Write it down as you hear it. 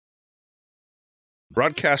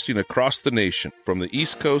broadcasting across the nation from the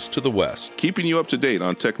East Coast to the West, keeping you up to date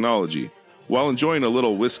on technology while enjoying a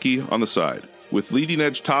little whiskey on the side, with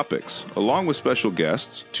leading-edge topics, along with special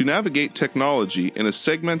guests, to navigate technology in a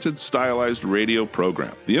segmented, stylized radio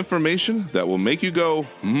program. The information that will make you go,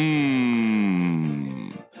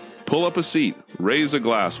 Pull up a seat, raise a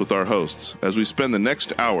glass with our hosts as we spend the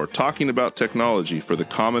next hour talking about technology for the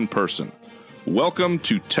common person. Welcome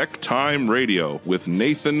to Tech Time Radio with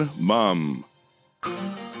Nathan Mum.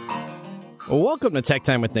 Welcome to Tech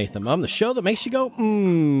Time with Nathan Mum, the show that makes you go,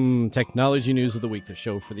 technology news of the week, the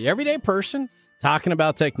show for the everyday person, talking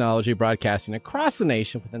about technology, broadcasting across the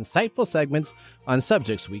nation with insightful segments on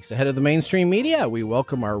subjects weeks ahead of the mainstream media. We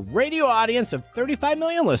welcome our radio audience of 35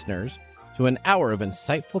 million listeners to an hour of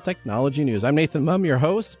insightful technology news. I'm Nathan Mum, your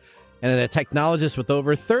host, and a technologist with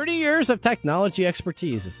over 30 years of technology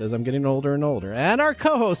expertise. It says I'm getting older and older. And our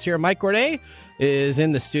co-host here, Mike Gourdet, is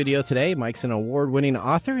in the studio today. Mike's an award-winning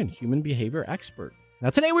author and human behavior expert. Now,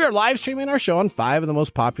 today we are live streaming our show on 5 of the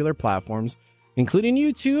most popular platforms, including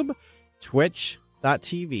YouTube,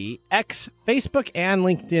 Twitch.tv, X, Facebook, and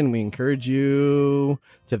LinkedIn. We encourage you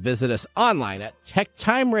to visit us online at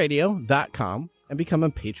techtimeradio.com and become a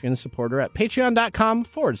Patreon supporter at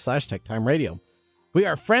patreon.com/techtimeradio. We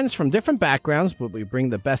are friends from different backgrounds, but we bring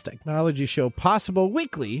the best technology show possible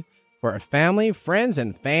weekly for our family, friends,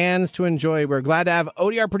 and fans to enjoy. We're glad to have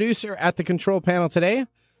Odie, our producer, at the control panel today.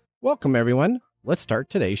 Welcome, everyone. Let's start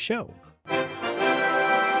today's show.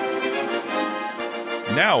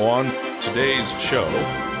 Now on today's show.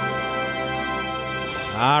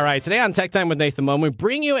 All right, today on Tech Time with Nathan Mum, we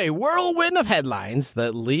bring you a whirlwind of headlines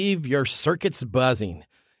that leave your circuits buzzing.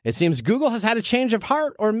 It seems Google has had a change of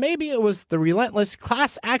heart, or maybe it was the relentless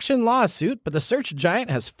class action lawsuit, but the search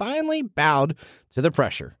giant has finally bowed to the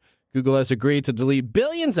pressure. Google has agreed to delete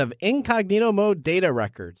billions of incognito mode data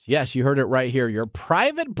records. Yes, you heard it right here. Your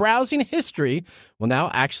private browsing history will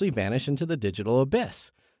now actually vanish into the digital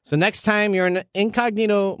abyss. So next time you're in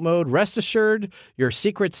incognito mode, rest assured your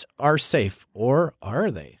secrets are safe. Or are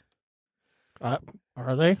they? Are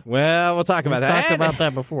they? Well, we'll talk about that. We've talked about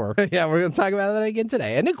that before. Yeah, we're going to talk about that again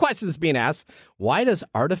today. A new question is being asked. Why does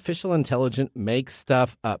artificial intelligence make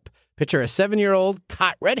stuff up? Picture a 7-year-old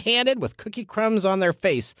caught red-handed with cookie crumbs on their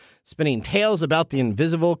face, spinning tales about the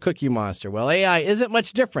invisible cookie monster. Well, AI isn't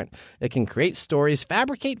much different. It can create stories,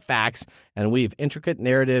 fabricate facts, and weave intricate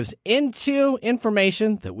narratives into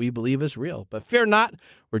information that we believe is real. But fear not,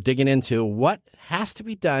 we're digging into what has to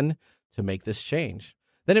be done to make this change.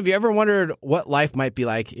 Then have you ever wondered what life might be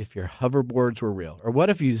like if your hoverboards were real? Or what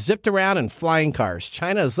if you zipped around in flying cars?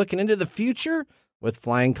 China is looking into the future with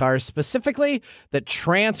flying cars specifically that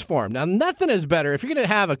transform. Now, nothing is better. If you're going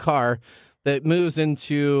to have a car that moves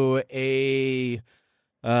into a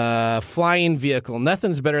flying vehicle,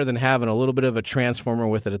 nothing's better than having a little bit of a transformer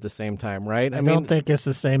with it at the same time, right? I don't think it's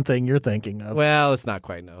the same thing you're thinking of. Well, it's not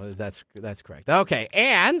quite. No, that's correct. Okay,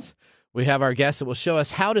 and we have our guest that will show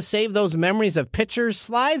us how to save those memories of pictures,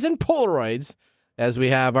 slides, and Polaroids, as we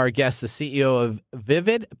have our guest, the CEO of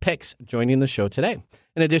Vivid-Pix, joining the show today.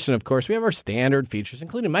 In addition, of course, we have our standard features,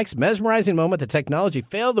 including Mike's mesmerizing moment, the technology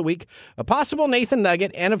fail of the week, a possible Nathan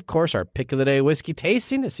Nugget, and, of course, our pick of the day whiskey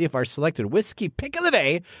tasting to see if our selected whiskey pick of the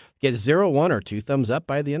day gets 0, 1, or 2 thumbs up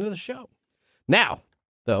by the end of the show. Now,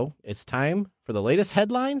 though, it's time for the latest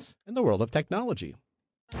headlines in the world of technology.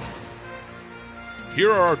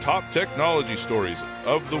 Here are our top technology stories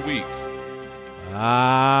of the week.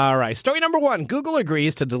 All right. Story number 1. Google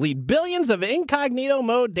agrees to delete billions of incognito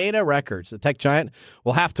mode data records. The tech giant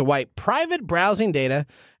will have to wipe private browsing data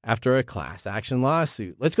after a class action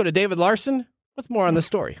lawsuit. Let's go to David Larson with more on the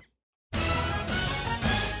story.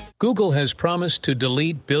 Google has promised to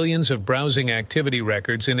delete billions of browsing activity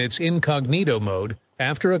records in its incognito mode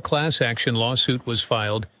after a class action lawsuit was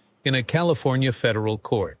filed in a California federal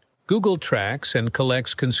court. Google tracks and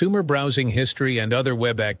collects consumer browsing history and other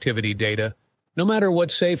web activity data, no matter what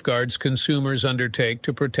safeguards consumers undertake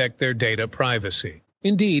to protect their data privacy.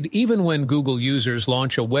 Indeed, even when Google users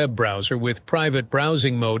launch a web browser with private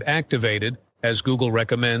browsing mode activated, as Google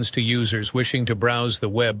recommends to users wishing to browse the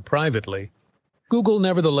web privately, Google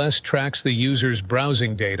nevertheless tracks the user's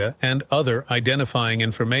browsing data and other identifying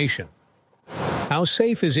information. How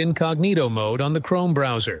safe is incognito mode on the Chrome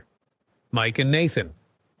browser? Mike and Nathan,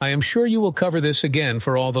 I am sure you will cover this again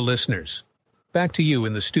for all the listeners. Back to you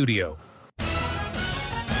in the studio.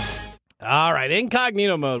 All right,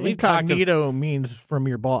 incognito mode. Incognito means from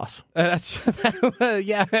your boss.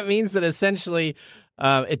 Yeah, it means that essentially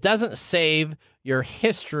it doesn't save your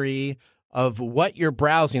history of what you're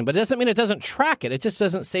browsing, but it doesn't mean it doesn't track it. It just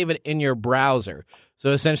doesn't save it in your browser. So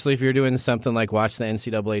essentially, if you're doing something like watch the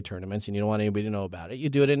NCAA tournaments and you don't want anybody to know about it, you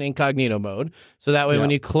do it in incognito mode. So that way, when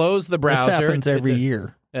you close the browser, this happens every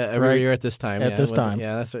year. Every year at this time. At this time.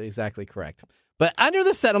 Yeah, that's exactly correct. But under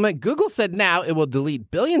the settlement, Google said now it will delete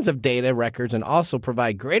billions of data records and also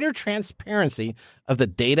provide greater transparency of the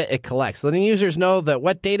data it collects, letting users know that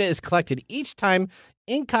what data is collected each time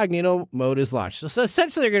incognito mode is launched. So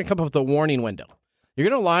essentially, they're going to come up with a warning window. You're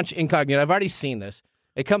going to launch incognito. I've already seen this.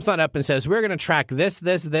 It comes on up and says, we're going to track this.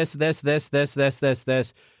 Hit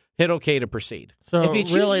OK to proceed. So if you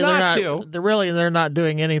choose really, they're not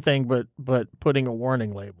doing anything but putting a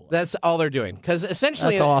warning label. That's all they're doing. Because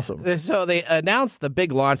essentially, that's awesome. So they announced the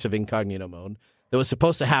big launch of incognito mode that was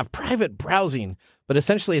supposed to have private browsing, but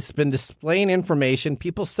essentially it's been displaying information.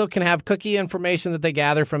 People still can have cookie information that they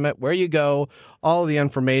gather from it, where you go, all of the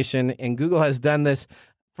information. And Google has done this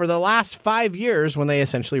for the last 5 years when they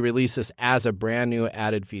essentially released this as a brand new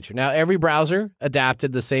added feature. Now, every browser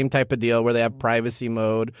adapted the same type of deal where they have privacy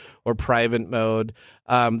mode or private mode.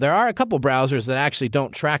 There are a couple browsers that actually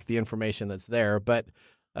don't track the information that's there, but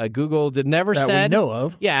Google never said we know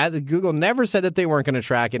of. Yeah, Google never said that they weren't going to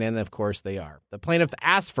track it, and of course they are. The plaintiff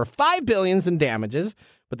asked for $5 billion in damages,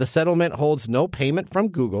 but the settlement holds no payment from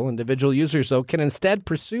Google. Individual users, though, can instead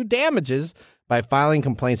pursue damages by filing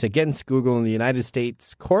complaints against Google in the United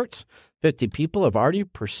States courts. 50 people have already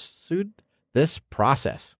pursued this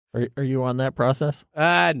process. Are you on that process?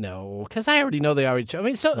 No, because I already know they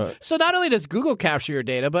already. So not only does Google capture your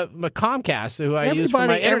data, but Comcast, who I use for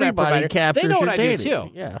my internet provider, they know what I do too.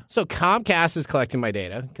 Yeah. So Comcast is collecting my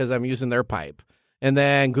data because I'm using their pipe, and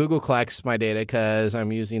then Google collects my data because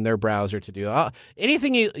I'm using their browser to do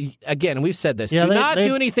anything. Again, we've said this: do not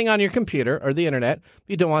do anything on your computer or the internet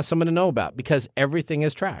you don't want someone to know about, because everything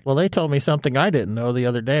is tracked. Well, they told me something I didn't know the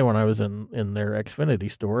other day when I was in their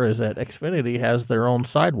Xfinity store, is that Xfinity has their own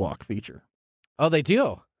sidewalk feature. Oh, they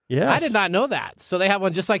do? Yes. I did not know that. So they have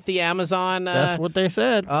one just like the Amazon. That's what they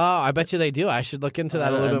said. Oh, I bet you they do. I should look into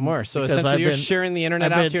that a little bit more. So essentially you're sharing the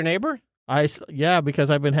internet out to your neighbor?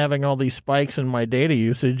 Because I've been having all these spikes in my data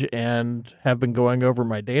usage and have been going over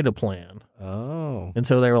my data plan. Oh. And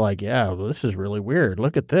so they were like, well, this is really weird.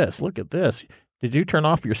 Look at this. Did you turn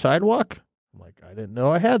off your sidewalk? I'm like, I didn't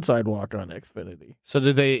know I had sidewalk on Xfinity. So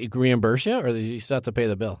did they reimburse you, or did you still have to pay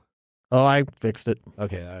the bill? Oh, I fixed it.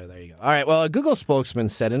 Okay, there you go. All right, well, a Google spokesman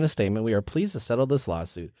said in a statement, we are pleased to settle this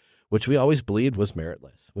lawsuit, which we always believed was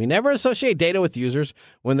meritless. We never associate data with users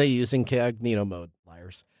when they use incognito mode.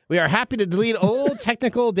 Liars. We are happy to delete old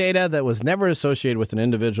technical data that was never associated with an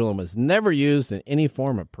individual and was never used in any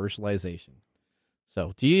form of personalization.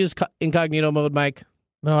 So, do you use incognito mode, Mike?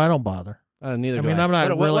 No, I don't bother. Neither do I. I'm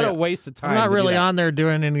not what a waste of time. I'm not really on there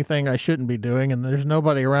doing anything I shouldn't be doing, and there's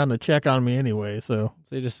nobody around to check on me anyway. So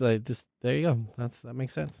you just there you go. That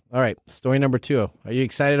makes sense. All right, story number 2. Are you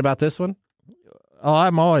excited about this one? Oh,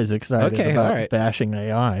 I'm always excited about bashing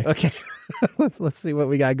AI. Okay, let's see what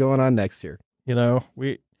we got going on next here. You know,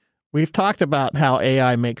 we've talked about how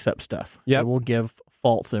AI makes up stuff. Yeah, it will give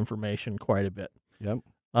false information quite a bit. Yep.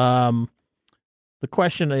 The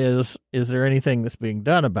question is there anything that's being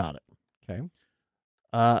done about it? Okay.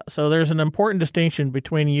 So there's an important distinction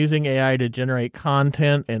between using AI to generate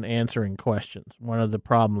content and answering questions, one of the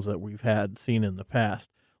problems that we've seen in the past.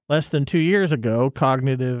 Less than 2 years ago,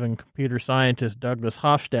 cognitive and computer scientist Douglas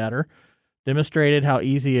Hofstadter demonstrated how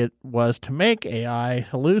easy it was to make AI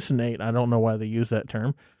hallucinate. I don't know why they use that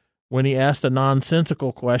term. When he asked a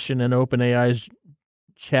nonsensical question in OpenAI's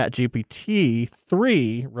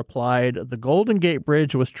ChatGPT-3 replied, the Golden Gate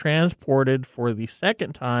Bridge was transported for the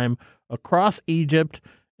second time across Egypt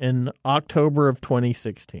in October of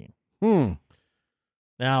 2016.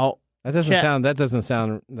 Now that doesn't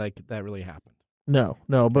sound like that really happened. No,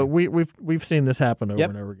 but we've seen this happen over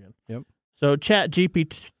and over again. Yep. So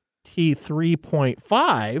ChatGPT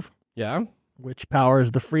 3.5, which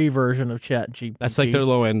powers the free version of ChatGPT. That's like their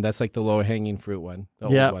low end. That's like the low hanging fruit one. The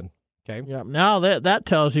old one. Okay. Yeah. Now that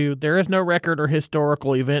tells you there is no record or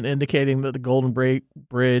historical event indicating that the Golden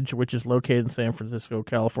Bridge, which is located in San Francisco,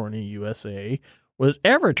 California, USA, was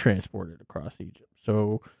ever transported across Egypt.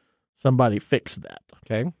 So somebody fixed that.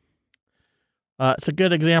 Okay. It's a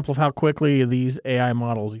good example of how quickly these AI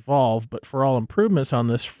models evolve, but for all improvements on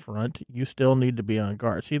this front, you still need to be on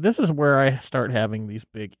guard. See, this is where I start having these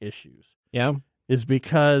big issues. Yeah. Is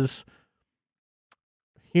because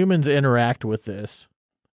humans interact with this,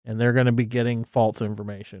 and they're going to be getting false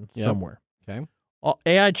information somewhere. Okay.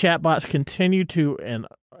 AI chatbots continue to, and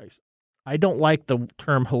I don't like the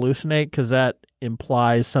term hallucinate because that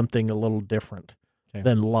implies something a little different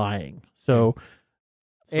than lying. So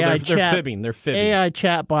they're fibbing. They're fibbing. AI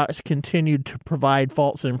chatbots continue to provide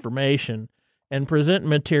false information, and present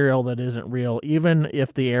material that isn't real, even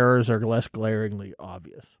if the errors are less glaringly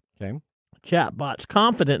obvious. Okay. Chatbots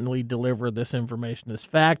confidently deliver this information as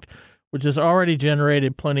fact, which has already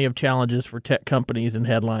generated plenty of challenges for tech companies and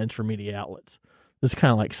headlines for media outlets. This is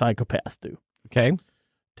kind of like psychopaths do. Okay.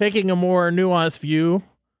 Taking a more nuanced view,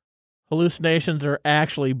 hallucinations are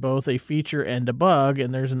actually both a feature and a bug,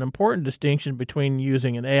 and there's an important distinction between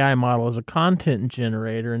using an AI model as a content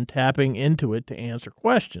generator and tapping into it to answer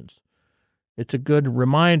questions. It's a good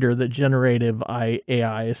reminder that generative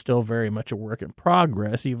AI is still very much a work in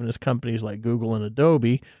progress, even as companies like Google and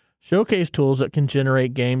Adobe showcase tools that can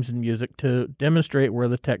generate games and music to demonstrate where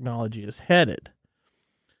the technology is headed.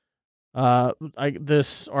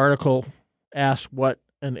 This article asks what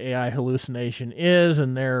an AI hallucination is,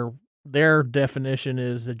 and their definition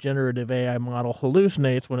is the generative AI model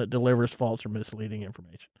hallucinates when it delivers false or misleading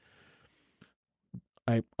information.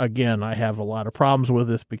 I have a lot of problems with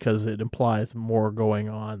this because it implies more going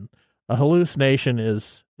on. A hallucination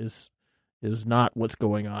is not what's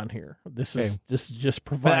going on here. This is just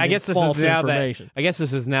providing false information. I guess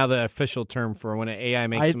this is now the official term for when an AI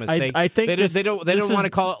makes a mistake. I think they don't want to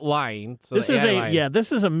call it lying. So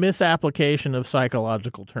this is a misapplication of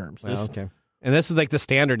psychological terms. Okay. And this is like the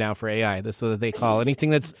standard now for AI. This is what they call anything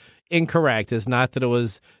that's incorrect. Is not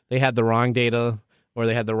that they had the wrong data or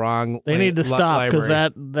they had the wrong. They need to stop because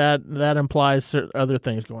that implies other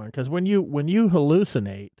things going on. Because when you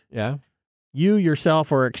hallucinate, you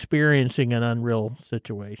yourself are experiencing an unreal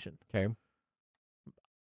situation. Okay.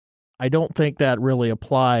 I don't think that really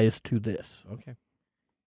applies to this. Okay.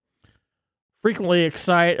 Frequently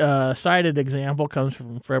cited example comes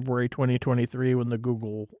from February 2023 when the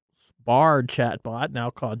Google Bard chatbot, now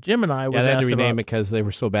called Gemini, was they had to asked rename it because they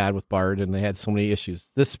were so bad with Bard and they had so many issues.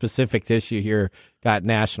 This specific issue here got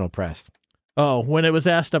national press. Oh, when it was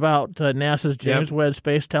asked about NASA's James Webb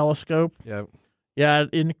Space Telescope? Yep. Yeah,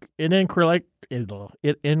 it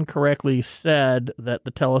incorrectly said that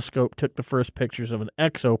the telescope took the first pictures of an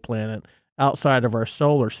exoplanet outside of our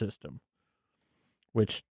solar system,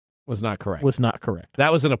 which was not correct.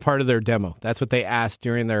 That wasn't a part of their demo. That's what they asked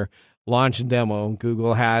during their launch demo.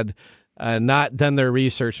 Google had not done their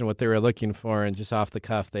research and what they were looking for, and just off the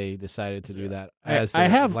cuff, they decided to do that. I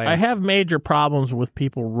have major problems with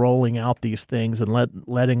people rolling out these things and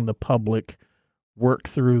letting the public work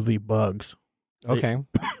through the bugs. Okay.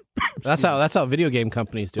 That's how video game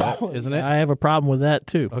companies do it, isn't it? I have a problem with that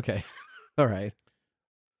too. Okay. All right.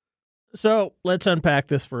 So let's unpack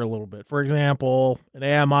this for a little bit. For example, an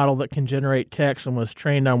AI model that can generate text and was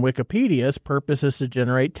trained on Wikipedia's purpose is to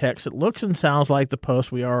generate text that looks and sounds like the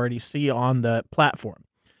posts we already see on the platform.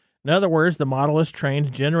 In other words, the model is trained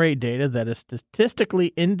to generate data that is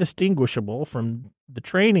statistically indistinguishable from the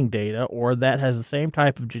training data or that has the same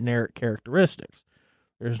type of generic characteristics.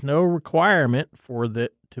 There's no requirement for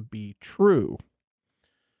that to be true.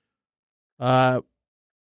 Can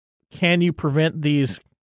you prevent these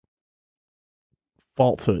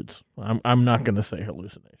falsehoods? I'm not going to say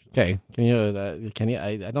hallucination. Okay. Can you?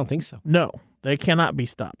 I don't think so. No, they cannot be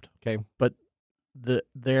stopped. Okay. But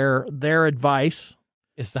their advice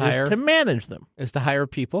is to manage them. Is to hire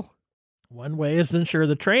people. One way is to ensure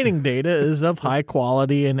the training data is of high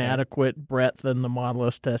quality and adequate breadth, and the model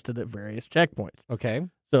is tested at various checkpoints. Okay.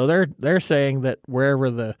 So they're saying that wherever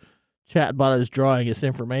the chatbot is drawing its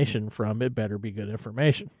information from, it better be good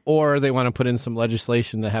information. Or they want to put in some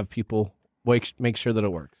legislation to have people make sure that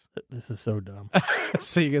it works. This is so dumb.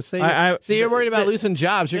 So you can say, you're worried about losing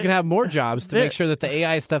jobs. You're going to have more jobs to make sure that the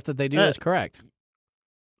AI stuff that they do is correct.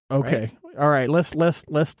 Okay. Right? All right. Let's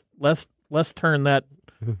turn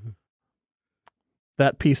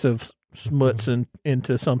that piece of smuts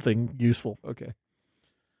into something useful. Okay.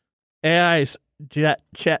 AI's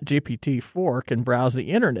ChatGPT-4 can browse the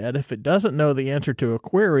internet if it doesn't know the answer to a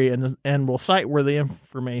query and will cite where the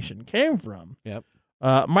information came from. Yep.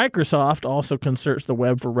 Microsoft also can search the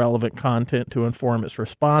web for relevant content to inform its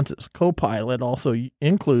responses. Copilot also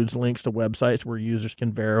includes links to websites where users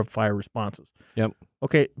can verify responses. Yep.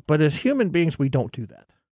 Okay, but as human beings, we don't do that.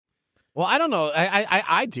 Well, I don't know.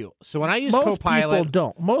 I do. So when I use Copilot, most people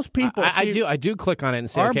don't. Most people, I do click on it and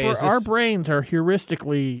say, our brains are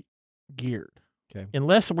heuristically geared. Okay.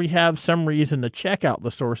 Unless we have some reason to check out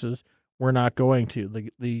the sources, we're not going to.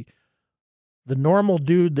 The normal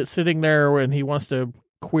dude that's sitting there when he wants to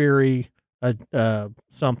query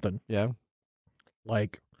something. Yeah.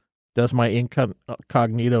 Like, does my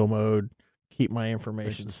incognito mode keep my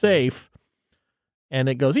information safe? And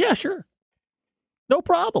it goes, yeah, sure. No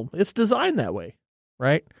problem. It's designed that way,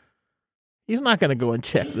 right? He's not going to go and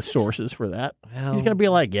check the sources for that. Well, he's going to be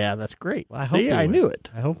like, "Yeah, that's great. Well, I knew it."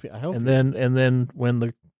 I hope. And then when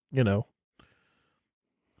the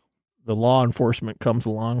the law enforcement comes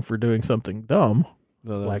along for doing something dumb,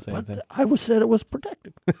 like, I said it was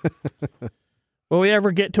protected. Will we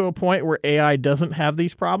ever get to a point where AI doesn't have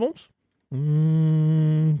these problems?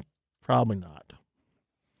 Probably not.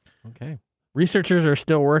 Okay. Researchers are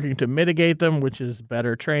still working to mitigate them, which is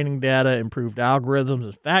better training data, improved algorithms,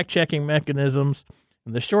 and fact-checking mechanisms.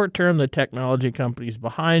 In the short term, the technology companies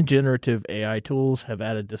behind generative AI tools have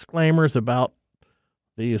added disclaimers about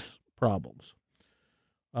these problems.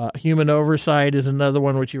 Human oversight is another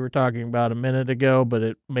one which you were talking about a minute ago, but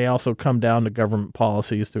it may also come down to government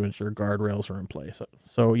policies to ensure guardrails are in place.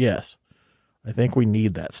 So yes, I think we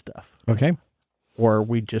need that stuff. Okay. Or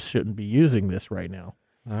we just shouldn't be using this right now.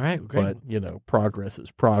 All right, great. But, progress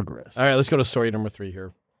is progress. All right, let's go to story number 3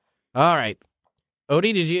 here. All right.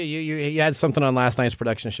 Odie, did you had something on last night's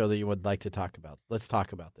production show that you would like to talk about? Let's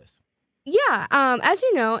talk about this. Yeah, as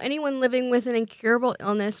you know, anyone living with an incurable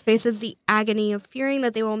illness faces the agony of fearing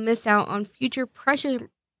that they will miss out on future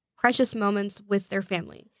precious moments with their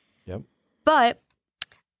family. Yep. But,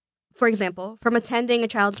 for example, from attending a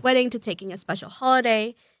child's wedding to taking a special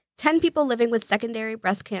holiday, 10 people living with secondary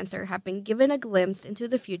breast cancer have been given a glimpse into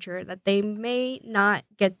the future that they may not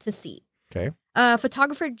get to see. Okay.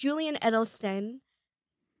 Photographer Julian Edelstein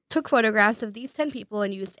took photographs of these 10 people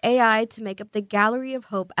and used AI to make up the Gallery of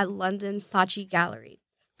Hope at London's Saatchi Gallery.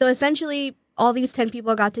 So essentially, all these 10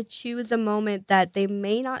 people got to choose a moment that they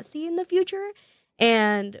may not see in the future,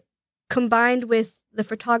 and combined with the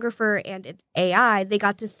photographer and an AI, they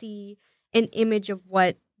got to see an image of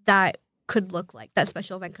what that could look like, that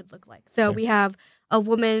special event could look like. So we have a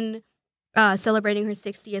woman celebrating her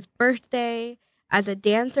 60th birthday as a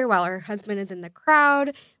dancer while her husband is in the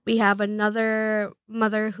crowd. We have another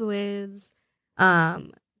mother who is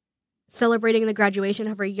celebrating the graduation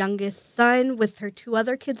of her youngest son with her 2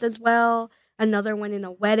 other kids as well. Another one in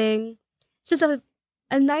a wedding. It's just a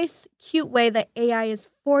nice, cute way that AI is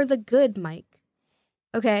for the good, Mike.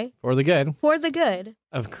 Okay? For the good. For the good.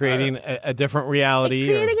 Of creating a different reality.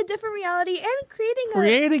 Creating a different reality and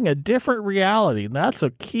creating a different reality. That's a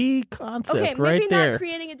key concept right there. Maybe not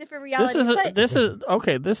creating a different reality. This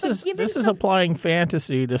is applying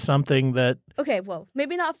fantasy to something that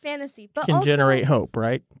maybe not fantasy, but can also generate hope,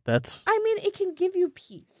 right? It can give you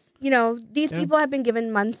peace. These people have been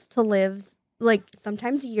given months to live, like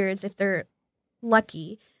sometimes years if they're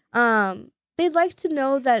lucky. They'd like to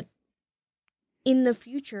know that in the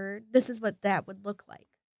future, this is what that would look like.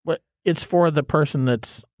 But it's for the person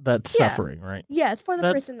that's suffering, right? Yeah, it's for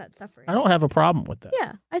the person that's suffering. I don't have a problem with that.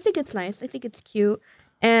 Yeah, I think it's nice. I think it's cute.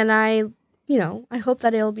 And I hope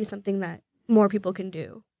that it'll be something that more people can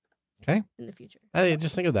do. Okay. In the future. I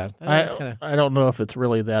just think of that. I don't know if it's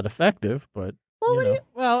really that effective, but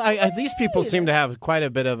these people seem to have quite a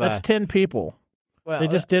bit of. That's 10 people. Well, they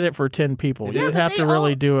just did it for 10 people. You would have to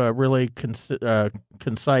really do a really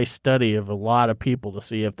concise study of a lot of people to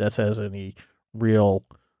see if this has any real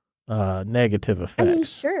negative effects.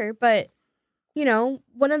 Sure, but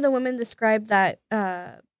one of the women described that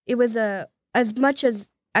it was as much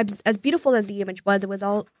as beautiful as the image was, it was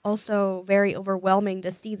also very overwhelming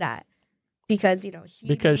to see that because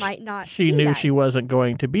she knew she wasn't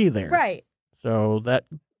going to be there, right? So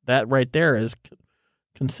that right there is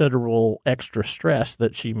considerable extra stress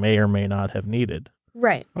that she may or may not have needed.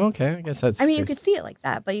 Right. Okay, I guess that's. You could see it like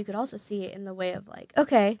that, but you could also see it in the way of like,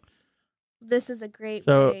 okay, this is a great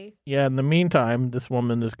way. Yeah, in the meantime, this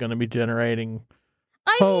woman is going to be generating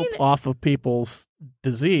hope off of people's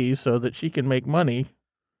disease so that she can make money.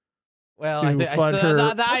 Well, to fund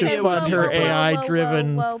her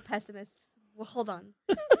AI-driven. Whoa, pessimist. Well, hold on.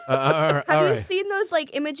 Have you seen those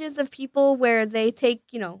like images of people where they take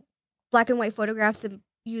black and white photographs and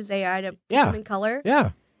use AI to put them in color?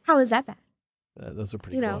 Yeah. How is that bad? Those are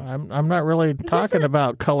pretty cool. I'm not really talking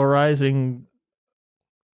about colorizing,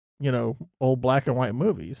 old black and white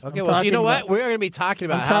movies. Okay, well, you know what? We're going to be talking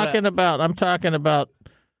about I'm talking about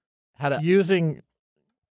how to using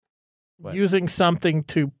something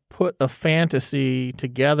to put a fantasy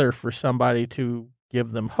together for somebody to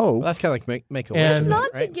give them hope. Well, that's kind of like make a wish. It's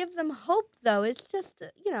not to give them hope, though. It's just,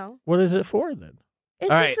 What is it for, then? It's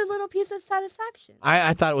just a little piece of satisfaction.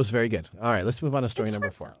 I thought it was very good. All right, let's move on to story number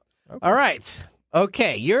 4. Okay. All right.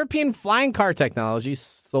 Okay, European flying car technology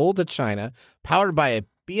sold to China, powered by a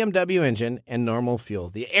BMW engine and normal fuel.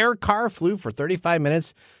 The air car flew for 35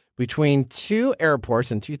 minutes between 2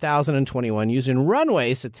 airports in 2021 using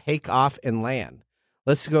runways to take off and land.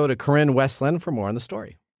 Let's go to Corinne Westland for more on the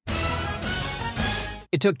story.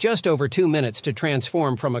 It took just over 2 minutes to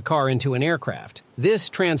transform from a car into an aircraft. This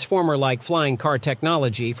transformer-like flying car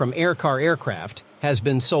technology from Aircar Aircraft has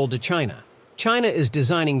been sold to China. China is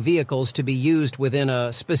designing vehicles to be used within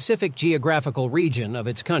a specific geographical region of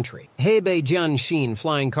its country. Hebei Jianxin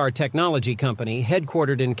Flying Car Technology Company,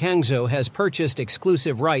 headquartered in Guangzhou, has purchased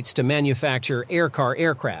exclusive rights to manufacture aircar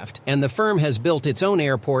aircraft, and the firm has built its own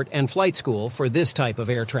airport and flight school for this type of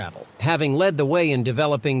air travel. Having led the way in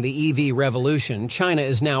developing the EV revolution, China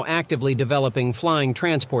is now actively developing flying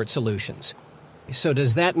transport solutions. So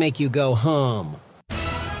does that make you go hum?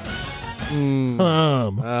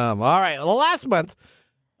 All right. Well, last month,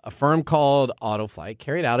 a firm called Autoflight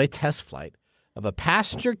carried out a test flight of a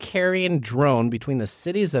passenger-carrying drone between the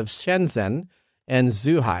cities of Shenzhen and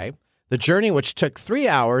Zhuhai. The journey, which took 3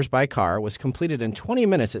 hours by car, was completed in 20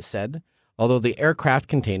 minutes, it said, although the aircraft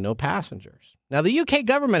contained no passengers. Now, the UK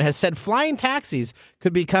government has said flying taxis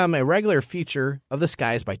could become a regular feature of the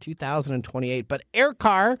skies by 2028, but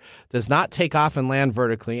aircar does not take off and land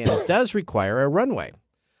vertically, and it does require a runway.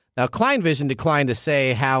 Now, Klein Vision declined to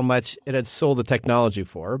say how much it had sold the technology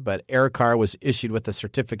for, but Aircar was issued with a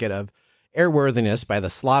certificate of airworthiness by the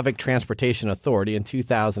Slavic Transportation Authority in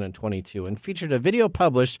 2022 and featured a video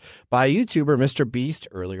published by YouTuber Mr. Beast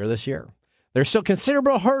earlier this year. There are still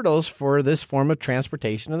considerable hurdles for this form of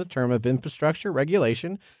transportation in the term of infrastructure,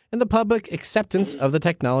 regulation, and the public acceptance of the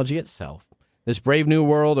technology itself. This brave new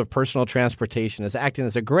world of personal transportation is acting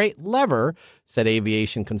as a great lever, said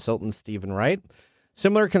aviation consultant Stephen Wright.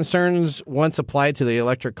 Similar concerns once applied to the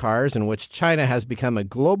electric cars, in which China has become a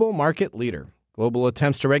global market leader. Global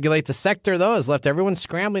attempts to regulate the sector, though, has left everyone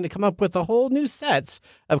scrambling to come up with a whole new sets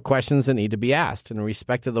of questions that need to be asked in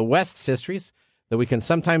respect to the West's histories, that we can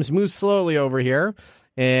sometimes move slowly over here,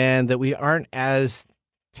 and that we aren't as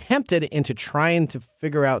tempted into trying to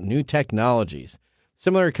figure out new technologies.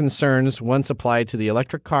 Similar concerns once applied to the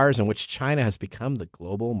electric cars, in which China has become the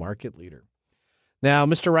global market leader. Now,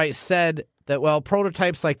 Mr. Wright said that, while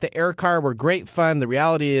prototypes like the air car were great fun, the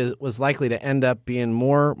reality was likely to end up being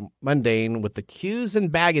more mundane with the queues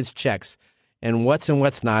and baggage checks and what's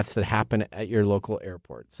nots that happen at your local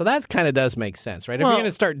airport. So that kind of does make sense, right? If you're going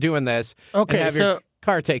to start doing this and have your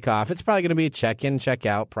car take off, it's probably going to be a check-in,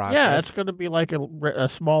 check-out process. Yeah, it's going to be like a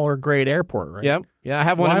smaller grade airport, right? Yep. Yeah, I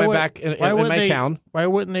have one in my town. Why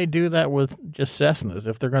wouldn't they do that with just Cessnas?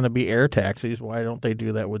 If they're going to be air taxis, why don't they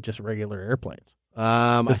do that with just regular airplanes?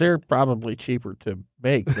 Because they're probably cheaper to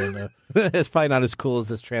make than it's probably not as cool as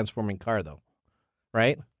this transforming car, though,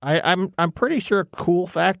 right? I'm pretty sure cool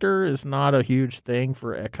factor is not a huge thing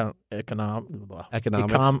for economics.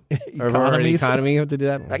 Economy to do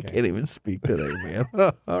that. Okay. I can't even speak today, man.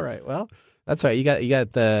 All right, well, that's right. You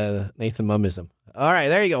got the Nathan Mummism. All right,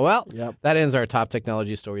 there you go. Well, That ends our top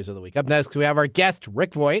technology stories of the week. Up next, we have our guest,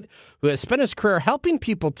 Rick Voight, who has spent his career helping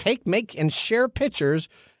people take, make, and share pictures.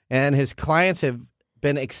 And his clients have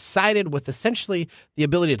been excited with essentially the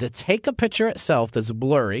ability to take a picture itself that's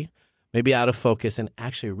blurry, maybe out of focus, and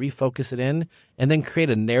actually refocus it in, and then create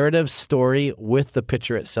a narrative story with the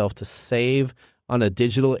picture itself to save on a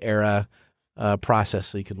digital era process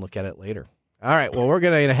so you can look at it later. All right, well, we're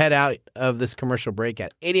going to head out of this commercial break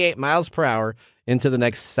at 88 miles per hour into the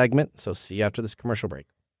next segment. So see you after this commercial break.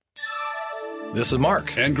 This is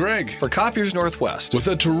Mark. And Greg. For Copiers Northwest. With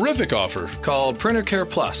a terrific offer. Called Printer Care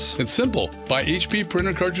Plus. It's simple. Buy HP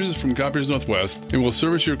printer cartridges from Copiers Northwest and we'll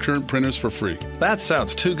service your current printers for free. That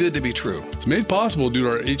sounds too good to be true. It's made possible due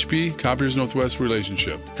to our HP Copiers Northwest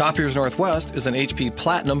relationship. Copiers Northwest is an HP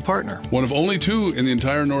Platinum partner. One of only 2 in the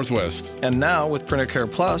entire Northwest. And now with Printer Care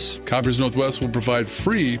Plus, Copiers Northwest will provide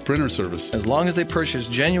free printer service. As long as they purchase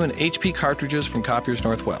genuine HP cartridges from Copiers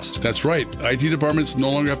Northwest. That's right. IT departments no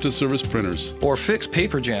longer have to service printers. Or fix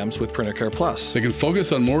paper jams with Printer Care Plus. They can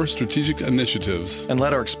focus on more strategic initiatives. And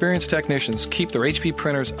let our experienced technicians keep their HP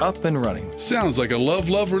printers up and running. Sounds like a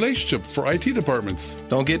love-love relationship for IT departments.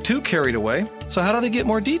 Don't get too carried away. So how do they get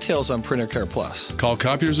more details on Printer Care Plus? Call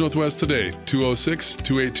Copiers Northwest today,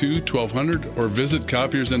 206-282-1200, or visit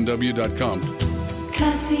copiersnw.com.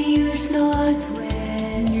 Copiers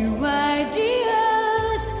Northwest. New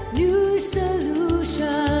ideas, new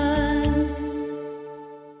solutions.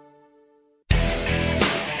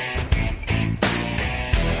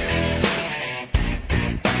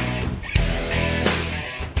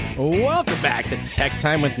 Welcome back to Tech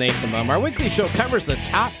Time with Nathan Mum. Our weekly show covers the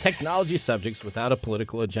top technology subjects without a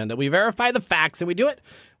political agenda. We verify the facts, and we do it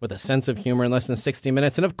with a sense of humor in less than 60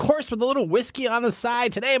 minutes. And, of course, with a little whiskey on the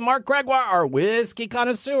side. Today, Mark Gregoire, our whiskey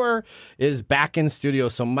connoisseur, is back in studio.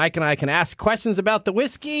 So Mike and I can ask questions about the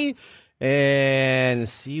whiskey and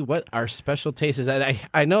see what our special taste is.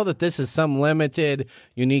 I know that this is some limited,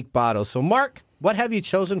 unique bottle. So, Mark, what have you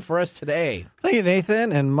chosen for us today? Thank you,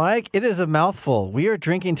 Nathan. And Mike, it is a mouthful. We are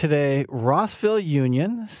drinking today Rossville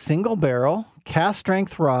Union Single Barrel cast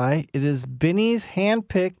strength rye. It is Binny's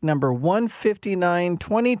handpicked number 159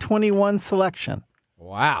 2021 selection.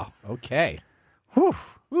 Wow. Okay. Whew.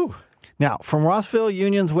 Whew. Now, from Rossville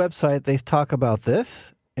Union's website, they talk about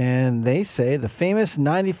this, and they say the famous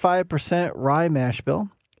 95% rye mash bill,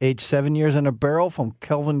 aged 7 years in a barrel from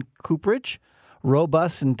Kelvin Cooperage,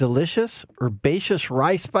 robust and delicious, herbaceous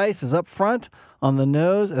rye spice is up front, on the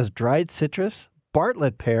nose as dried citrus,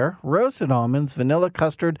 Bartlett pear, roasted almonds, vanilla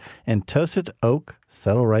custard, and toasted oak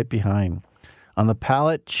settle right behind. On the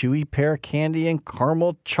palate, chewy pear candy and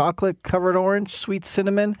caramel, chocolate-covered orange, sweet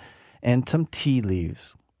cinnamon, and some tea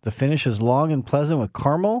leaves. The finish is long and pleasant with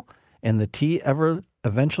caramel, and the tea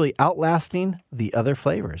eventually outlasting the other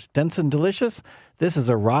flavors. Dense and delicious, this is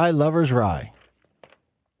a rye lover's rye.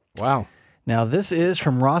 Wow. Now, this is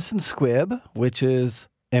from Ross and Squibb, which is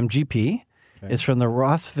MGP. Okay. It's from the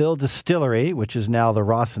Rossville Distillery, which is now the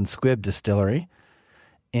Ross and Squibb Distillery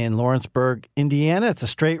in Lawrenceburg, Indiana. It's a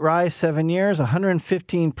straight rye, 7 years,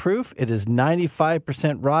 115 proof. It is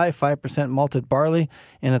 95% rye, 5% malted barley.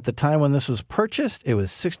 And at the time when this was purchased, it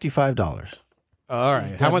was $65. All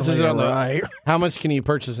right. How much is it on the rye? How much can you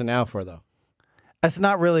purchase it now for, though? It's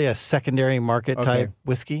not really a secondary market type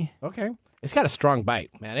whiskey. Okay. It's got a strong bite,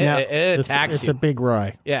 man. It attacks you. It's a big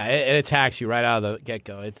rye. Yeah, it attacks you right out of the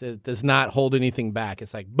get-go. It does not hold anything back.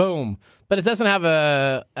 It's like, boom. But it doesn't have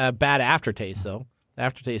a bad aftertaste, though. The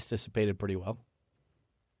aftertaste dissipated pretty well.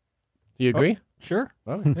 Do you agree? Sure.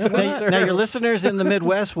 Oh, yeah, now, your listeners in the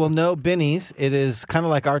Midwest will know Binny's. It is kind of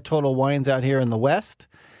like our Total Wines out here in the West.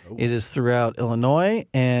 It is throughout Illinois,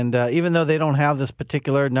 and even though they don't have this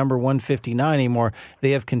particular number 159 anymore,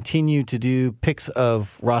 they have continued to do picks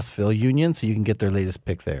of Rossville Union, so you can get their latest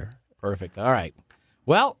pick there. Perfect. All right.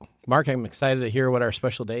 Well, Mark, I'm excited to hear what our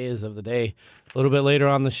special day is of the day a little bit later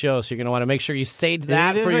on the show, so you're going to want to make sure you save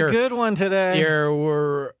that for your good one today.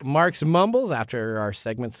 Your Mark's Mumbles after our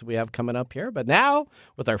segments we have coming up here. But now,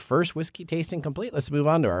 with our first whiskey tasting complete, let's move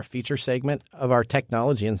on to our feature segment of our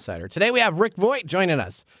Technology Insider. Today we have Rick Voight joining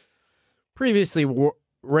us. Previously,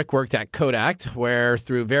 Rick worked at Kodak, where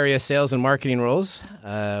through various sales and marketing roles,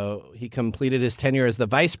 he completed his tenure as the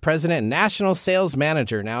Vice President and National Sales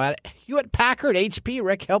Manager. Now at Hewlett-Packard HP,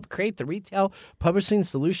 Rick helped create the Retail Publishing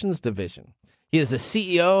Solutions Division. He is the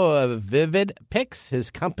CEO of Vivid-Pix. His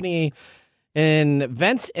company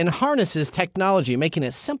invents and harnesses technology, making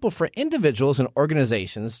it simple for individuals and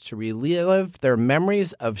organizations to relive their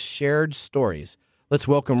memories of shared stories. Let's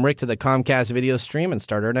welcome Rick to the Comcast video stream and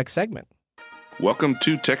start our next segment. Welcome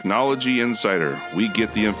to Technology Insider. We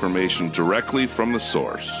get the information directly from the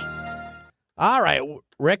source. All right,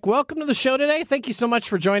 Rick, welcome to the show today. Thank you so much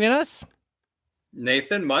for joining us.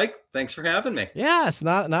 Nathan, Mike, thanks for having me. Yeah, it's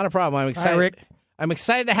not a problem. I'm excited. Hi, Rick. I'm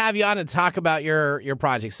excited to have you on and talk about your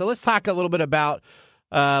project. So let's talk a little bit about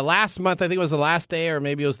last month. I think it was the last day, or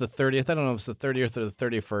maybe it was the 30th. I don't know if it was the 30th or the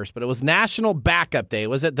 31st, but it was National Backup Day.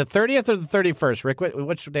 Was it the 30th or the 31st? Rick,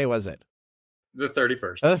 which day was it? The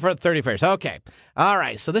 31st. The 31st. Okay. All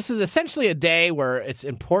right. So this is essentially a day where it's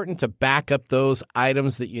important to back up those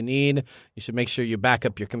items that you need. You should make sure you back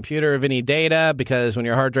up your computer of any data, because when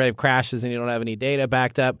your hard drive crashes and you don't have any data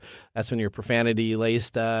backed up, that's when your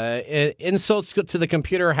profanity-laced insults to the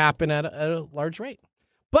computer happen at a large rate.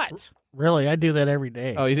 But really, I do that every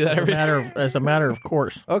day. Oh, you do that every day? As a matter of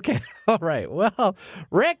course. Okay. All right. Well,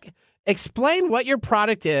 Rick, explain what your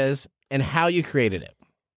product is and how you created it.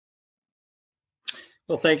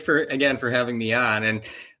 Well, thank you again for having me on. And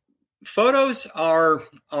photos are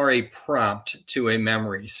a prompt to a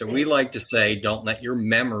memory. So we like to say, don't let your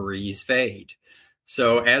memories fade.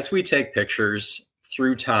 So as we take pictures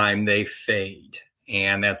through time, they fade.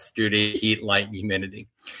 And that's due to heat, light, and humidity.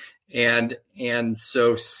 And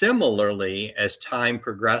so similarly, as time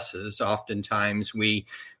progresses, oftentimes we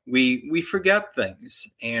forget things,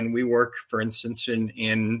 and we work, for instance,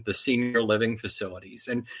 in the senior living facilities.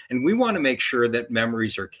 And we want to make sure that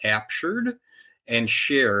memories are captured and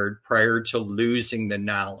shared prior to losing the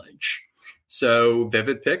knowledge. So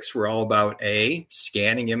Vivid-Pix, we're all about A,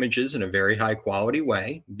 scanning images in a very high quality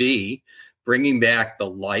way, B, bringing back the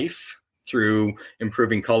life through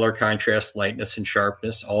improving color, contrast, lightness, and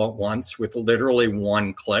sharpness all at once with literally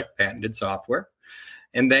one click, patented software.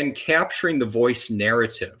 And then capturing the voice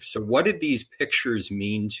narrative. So what did these pictures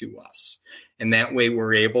mean to us? And that way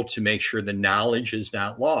we're able to make sure the knowledge is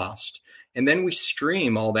not lost. And then we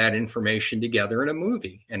stream all that information together in a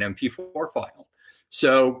movie, an MP4 file.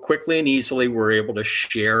 So quickly and easily, we're able to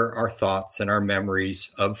share our thoughts and our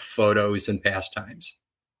memories of photos and pastimes.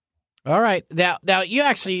 All right. Now you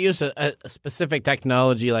actually use a specific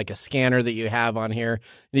technology, like a scanner that you have on here.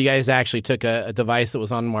 You guys actually took a device that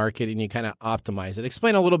was on the market and you kind of optimized it.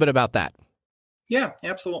 Explain a little bit about that. Yeah,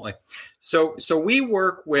 absolutely. So we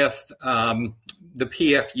work with the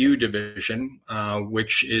PFU division,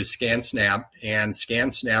 which is ScanSnap, and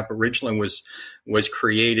ScanSnap originally was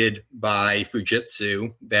created by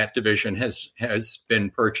Fujitsu. That division has been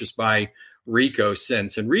purchased by Ricoh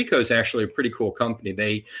since, and Ricoh is actually a pretty cool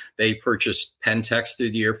company. They purchased Pentax through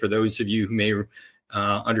the year. For those of you who may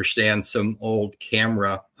understand some old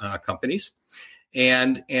camera companies.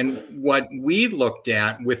 And what we looked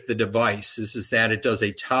at with the device is that it does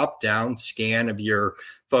a top-down scan of your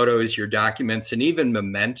photos, your documents, and even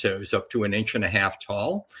mementos up to 1.5 inches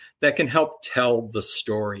tall that can help tell the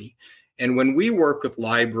story. And when we work with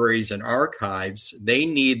libraries and archives, they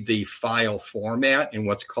need the file format in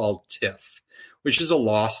what's called TIFF, which is a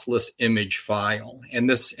lossless image file. And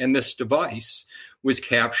this device was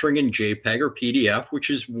capturing in JPEG or PDF, which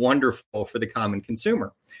is wonderful for the common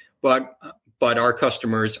consumer. But our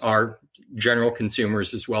customers are general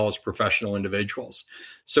consumers as well as professional individuals.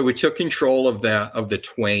 So we took control of the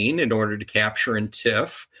twain in order to capture in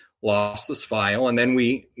TIFF, lossless file, and then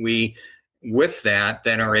we with that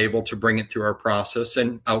then are able to bring it through our process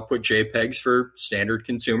and output JPEGs for standard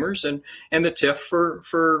consumers and the TIFF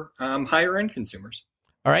for higher end consumers.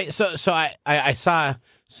 All right, so I saw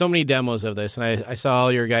so many demos of this, and I saw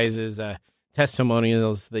all your guys'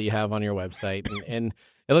 testimonials that you have on your website, and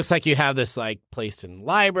it looks like you have this like placed in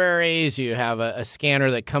libraries. You have a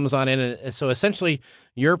scanner that comes on in. And so essentially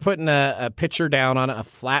you're putting a picture down on a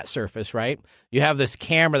flat surface, right? You have this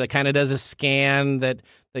camera that kind of does a scan that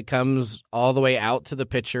comes all the way out to the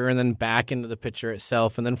picture and then back into the picture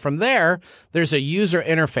itself. And then from there, there's a user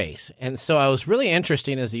interface. And so I was really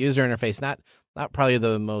interested as the user interface, not probably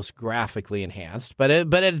the most graphically enhanced, but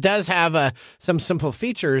it does have some simple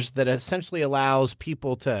features that essentially allows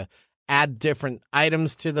people to add different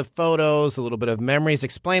items to the photos, a little bit of memories.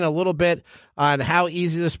 Explain a little bit on how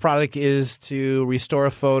easy this product is to restore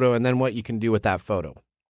a photo and then what you can do with that photo.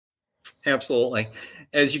 Absolutely.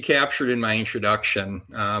 As you captured in my introduction,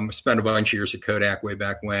 spent a bunch of years at Kodak way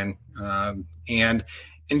back when. And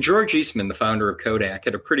George Eastman, the founder of Kodak,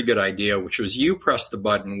 had a pretty good idea, which was you press the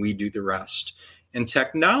button, we do the rest. And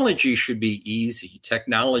technology should be easy.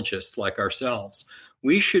 Technologists like ourselves,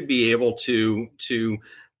 we should be able to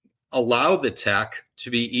allow the tech to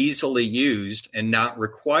be easily used and not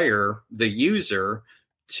require the user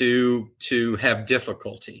to have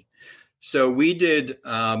difficulty. So we did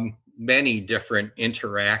many different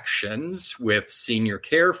interactions with senior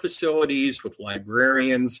care facilities, with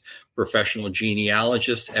librarians, professional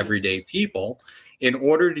genealogists, everyday people, in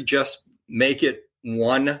order to just make it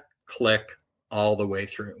one click all the way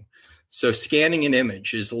through. So scanning an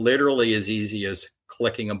image is literally as easy as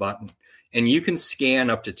clicking a button. And you can scan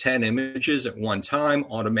up to 10 images at one time,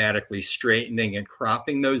 automatically straightening and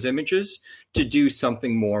cropping those images to do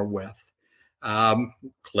something more with.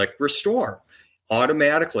 Click restore.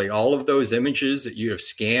 Automatically, all of those images that you have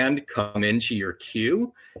scanned come into your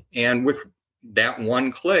queue. And with that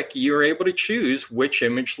one click, you're able to choose which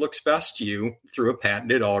image looks best to you through a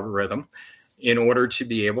patented algorithm in order to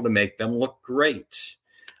be able to make them look great.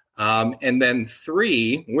 And then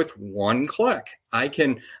 3, with one click, I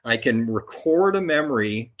can record a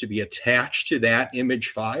memory to be attached to that image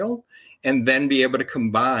file and then be able to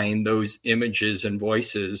combine those images and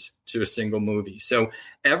voices to a single movie. So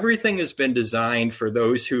everything has been designed for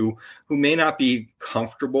those who may not be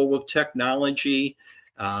comfortable with technology,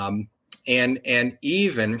 and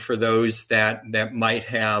even for those that might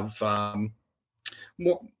have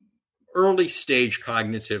more early stage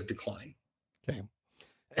cognitive decline. Okay.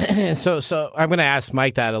 So I'm going to ask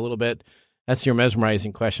Mike that a little bit. That's your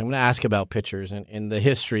mesmerizing question. I'm going to ask about pictures and the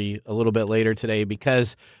history a little bit later today,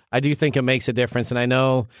 because I do think it makes a difference. And I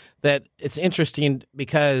know that it's interesting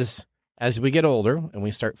because as we get older and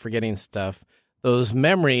we start forgetting stuff, those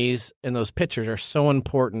memories and those pictures are so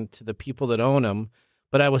important to the people that own them.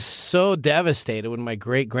 But I was so devastated when my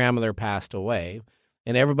great-grandmother passed away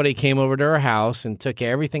and everybody came over to her house and took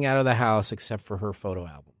everything out of the house except for her photo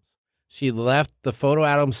albums. She left the photo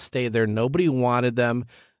albums, stayed there. Nobody wanted them.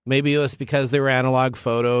 Maybe it was because they were analog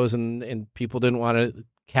photos and people didn't want to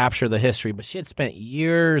capture the history. But she had spent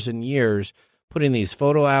years and years putting these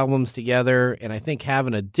photo albums together. And I think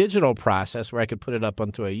having a digital process where I could put it up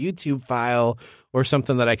onto a YouTube file or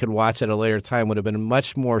something that I could watch at a later time would have been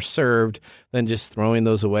much more served than just throwing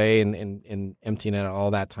those away and emptying out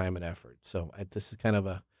all that time and effort. So this is kind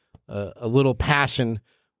of a little passion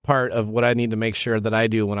part of what I need to make sure that I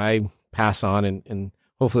do when I pass on, and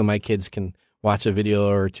hopefully my kids can watch a video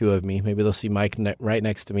or two of me. Maybe they'll see Mike right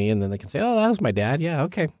next to me, and then they can say, "Oh, that was my dad." Yeah,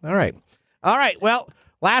 okay, all right. Well,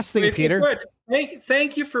 last thing, Peter.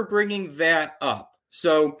 Thank you for bringing that up.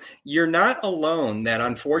 So you're not alone that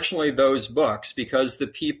unfortunately those books, because the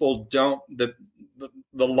people don't, the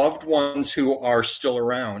loved ones who are still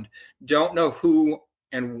around don't know who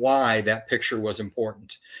and why that picture was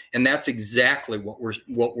important. And that's exactly what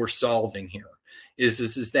we're solving here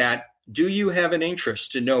is that, do you have an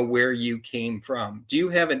interest to know where you came from? Do you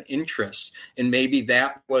have an interest in maybe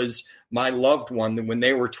that was my loved one when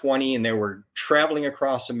they were 20 and they were traveling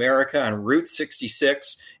across America on Route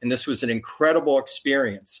 66, and this was an incredible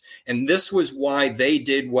experience. And this was why they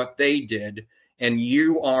did what they did, and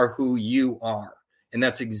you are who you are. And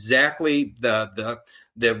that's exactly the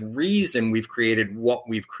reason we've created what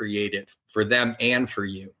we've created for them and for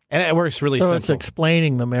you. And it works really so simple. It's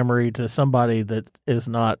explaining the memory to somebody that is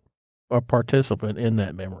not a participant in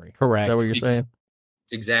that memory. Correct. Is that what you're saying?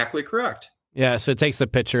 Exactly correct. Yeah, so it takes the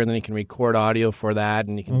picture, and then you can record audio for that,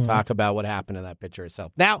 and you can talk about what happened to that picture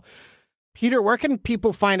itself. Now, Peter, where can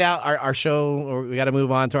people find out our show? Or we got to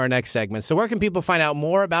move on to our next segment. So where can people find out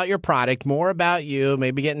more about your product, more about you,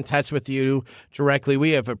 maybe get in touch with you directly?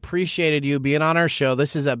 We have appreciated you being on our show.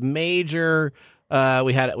 This is a major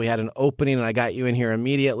we had an opening, and I got you in here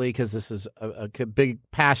immediately because this is a big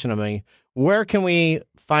passion of me. Where can we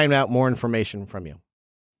find out more information from you?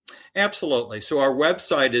 Absolutely. So our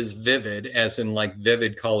website is Vivid, as in like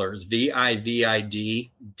vivid colors,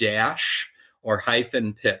 VIVID dash or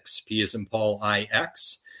hyphen Pix, P as in Paul,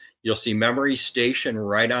 IX. You'll see Memory Station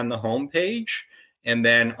right on the homepage, and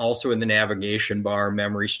then also in the navigation bar,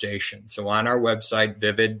 Memory Station. So on our website,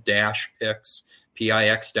 vivid-pix,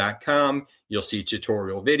 pix.com, you'll see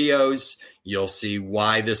tutorial videos. You'll see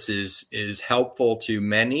why this is helpful to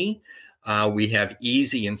many. We have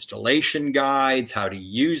easy installation guides, how to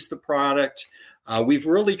use the product. We've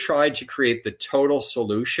really tried to create the total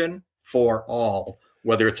solution for all,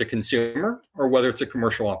 whether it's a consumer or whether it's a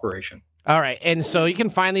commercial operation. All right. And so you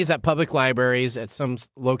can find these at public libraries at some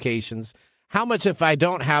locations. How much, if I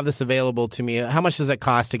don't have this available to me, how much does it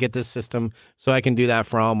cost to get this system so I can do that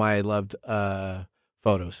for all my loved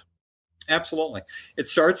photos? Absolutely. It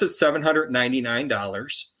starts at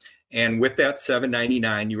 $799. And with that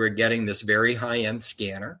 $799, you are getting this very high-end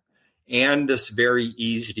scanner and this very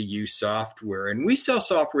easy-to-use software. And we sell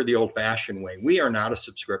software the old-fashioned way. We are not a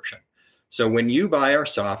subscription. So when you buy our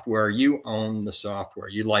software, you own the software.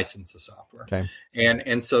 You license the software. Okay.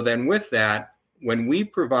 And so then with that, when we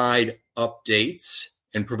provide updates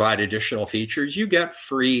and provide additional features, you get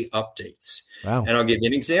free updates. Wow. And I'll give you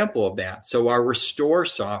an example of that. So our Restore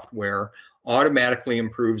software automatically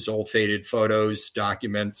improves old faded photos,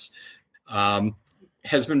 documents,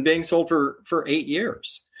 has been being sold for 8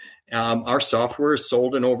 years. Our software is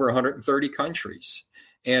sold in over 130 countries.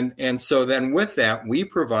 And so then with that, we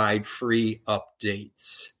provide free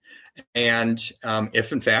updates. And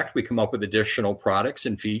if in fact we come up with additional products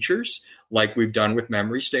and features like we've done with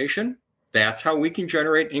Memory Station, that's how we can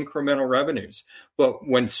generate incremental revenues. But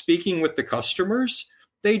when speaking with the customers,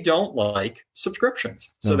 they don't like subscriptions.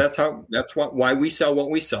 So that's why we sell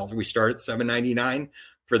what we sell. We start at $799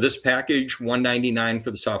 for this package, $199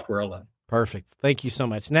 for the software alone. Perfect. Thank you so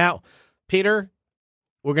much. Now, Peter,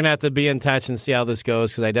 we're going to have to be in touch and see how this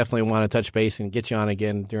goes, because I definitely want to touch base and get you on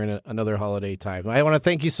again during another holiday time. I want to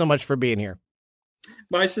thank you so much for being here.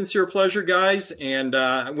 My sincere pleasure, guys, and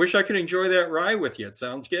I wish I could enjoy that ride with you. It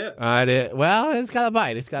sounds good. Well, it's got a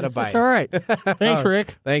bite. It's got a bite. It's all right. Thanks,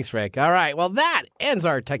 Rick. Thanks, Rick. All right. Well, that ends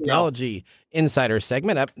our Technology Insider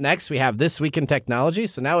segment. Up next, we have This Week in Technology.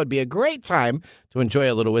 So now would be a great time to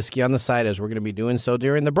enjoy a little whiskey on the side, as we're going to be doing so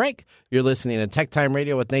during the break. You're listening to Tech Time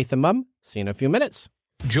Radio with Nathan Mum. See you in a few minutes.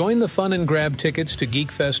 Join the fun and grab tickets to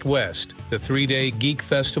GeekFest West, the 3-day Geek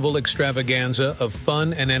Festival extravaganza of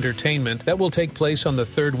fun and entertainment that will take place on the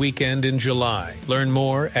third weekend in July. Learn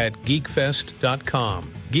more at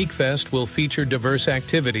geekfest.com. GeekFest will feature diverse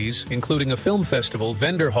activities, including a film festival,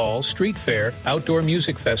 vendor hall, street fair, outdoor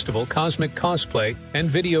music festival, cosmic cosplay, and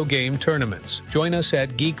video game tournaments. Join us at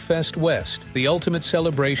GeekFest West, the ultimate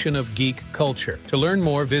celebration of geek culture. To learn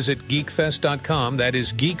more, visit geekfest.com. That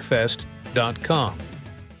is geekfest.com.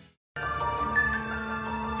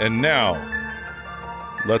 And now,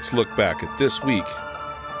 let's look back at this week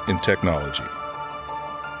in technology.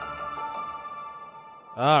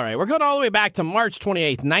 All right, we're going all the way back to March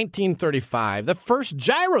 28th, 1935, the first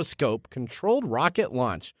gyroscope-controlled rocket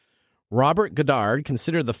launch. Robert Goddard,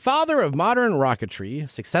 considered the father of modern rocketry,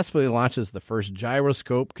 successfully launches the first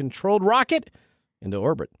gyroscope-controlled rocket into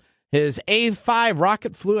orbit. His A-5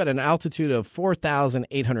 rocket flew at an altitude of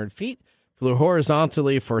 4,800 feet, flew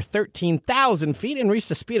horizontally for 13,000 feet, and reached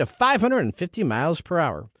a speed of 550 miles per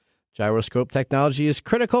hour. Gyroscope technology is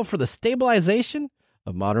critical for the stabilization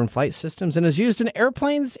of modern flight systems and is used in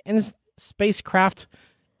airplanes and spacecraft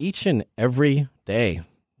each and every day.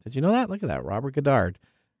 Did you know that? Look at that. Robert Goddard.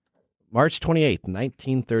 March 28th,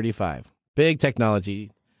 1935. Big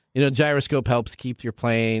technology. Gyroscope helps keep your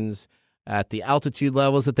planes at the altitude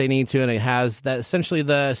levels that they need to, and it has that essentially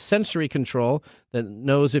the sensory control that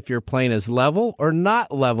knows if your plane is level or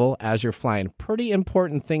not level as you're flying. Pretty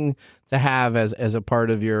important thing to have as a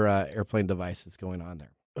part of your airplane device that's going on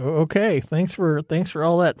there. Okay, thanks for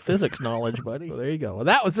all that physics knowledge, buddy. Well, there you go. Well,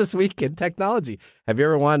 that was This Week in Technology. Have you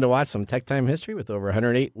ever wanted to watch some Tech Time history with over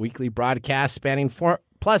 108 weekly broadcasts spanning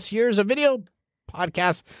 4+ years of video,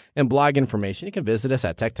 podcasts, and blog information? You can visit us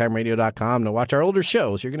at techtimeradio.com to watch our older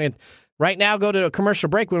shows. You're going to right now go to a commercial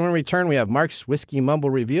break. When we return, we have Mark's Whiskey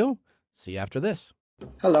Mumble Review. See you after this.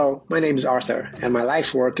 Hello, my name is Arthur, and my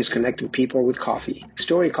life's work is connecting people with coffee.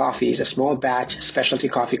 Story Coffee is a small batch specialty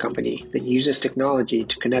coffee company that uses technology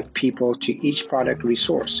to connect people to each product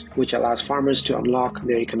resource, which allows farmers to unlock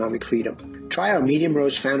their economic freedom. Try our Medium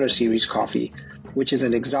Roast Founder Series coffee, which is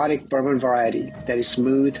an exotic bourbon variety that is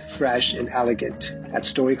smooth, fresh, and elegant at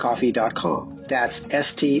storycoffee.com. That's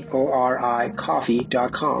STORI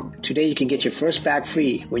coffee.com. Today you can get your first bag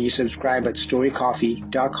free when you subscribe at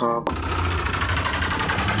storycoffee.com.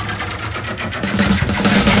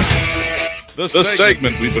 The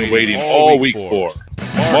segment we've been waiting all week for.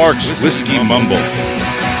 Mark's Whiskey Mumble.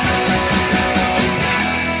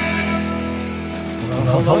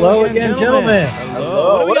 Hello again, gentlemen.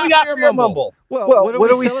 Hello. What do we got for your mumble? Well,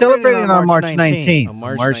 what are we celebrating on March 19th? On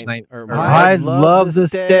March 19th. I love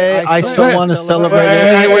this day. I so want to celebrate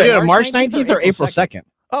it. We're doing it March 19th or April 2nd?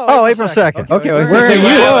 Oh, April 2nd. Okay, where are you?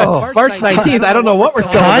 March 19th. I don't know what we're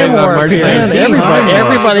celebrating on March 19th.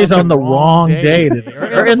 Everybody's on the wrong day today.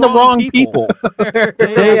 Or in the wrong people.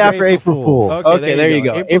 The day after April Fool's. Okay, there you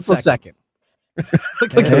go. April 2nd.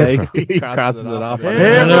 Look at that. He crosses it off. April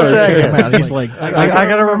 2nd. He's like, I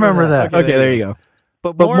got to remember that. Okay, there you go.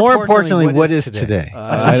 But more importantly, what is today?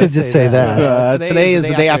 I should just say that. Today is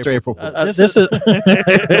the day after April Fool's. This is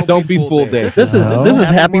Don't be fooled day. This is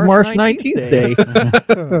Happy March 19th day.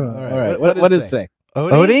 All right. What does it say?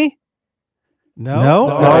 Odie? No.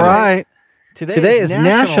 All right. Today is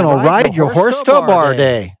National Ride Your Horse to a Bar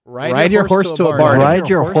Day. Ride your horse to a bar day. Ride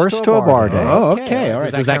your horse to a bar day. Oh, okay. All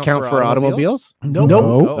right. Does that count for automobiles?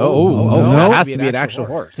 No. It has to be an actual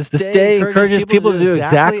horse. This day encourages people to do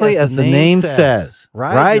exactly as the name says.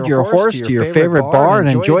 Ride your horse to your favorite bar and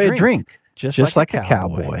enjoy a drink, just like a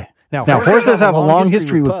cowboy. Now, horses have a long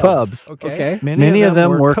history with pubs. Okay. Many of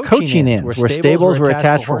them were coaching inns, where stables were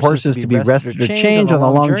attached for horses to be rested or changed on the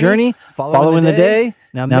long journey following the day.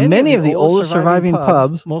 Now, many of the oldest surviving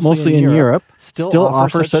pubs, mostly in Europe, still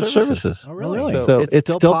offer such services. Oh, really? So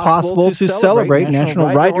it's still possible to celebrate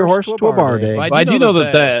National Ride Your Horse to a Bar Day. Well, I do know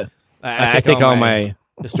that I take all my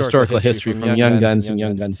historical history from Young Guns and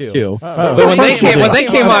Young Guns 2. But when they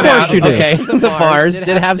came on out, okay, the bars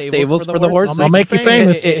did have stables for the horses. I'll make you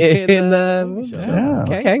famous. Okay.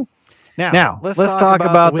 Now, let's talk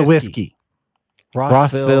about the whiskey.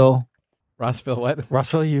 Rossville what?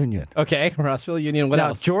 Rossville Union. Okay, Rossville Union. What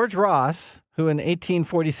else? George Ross, who in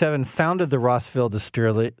 1847 founded the Rossville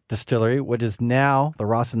Distillery, which is now the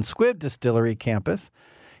Ross and Squibb Distillery campus,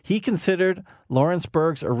 he considered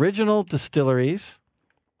Lawrenceburg's original distilleries.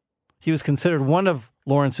 He was considered one of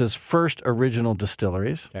Lawrence's first original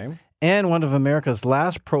distilleries, and one of America's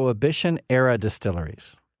last Prohibition-era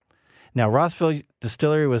distilleries. Now, Rossville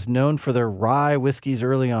Distillery was known for their rye whiskeys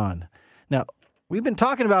early on. Now, we've been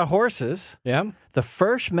talking about horses. Yeah. The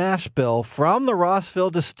first mash bill from the Rossville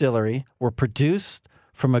Distillery were produced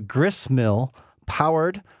from a grist mill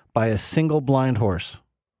powered by a single blind horse.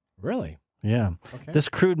 Really? Yeah. Okay. This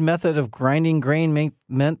crude method of grinding grain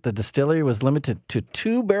meant the distillery was limited to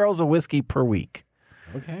 2 barrels of whiskey per week.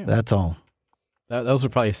 Okay. That's all. Those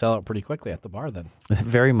would probably sell out pretty quickly at the bar then.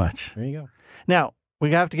 Very much. There you go. Now,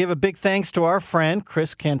 we have to give a big thanks to our friend,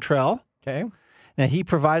 Chris Cantrell. Okay. Now, he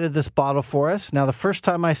provided this bottle for us. Now, the first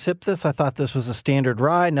time I sipped this, I thought this was a standard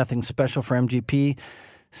rye, nothing special for MGP.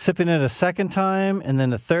 Sipping it a second time, and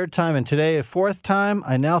then a third time, and today a fourth time,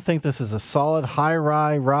 I now think this is a solid high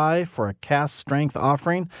rye for a cask strength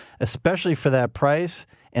offering, especially for that price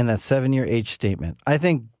and that 7-year age statement. I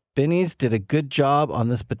think Benny's did a good job on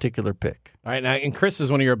this particular pick. All right, now, and Chris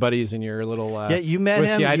is one of your buddies in your little yeah, you met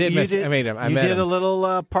whiskey. him. I did miss. I made him. You did a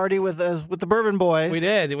little party with the Bourbon Boys. We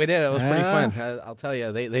did. It was pretty fun. I'll tell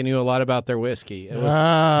you, they knew a lot about their whiskey. It was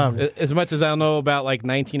as much as I know about like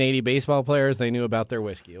 1980 baseball players. They knew about their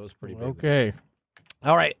whiskey. It was pretty big. Okay.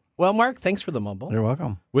 All right. Well, Mark, thanks for the mumble. You're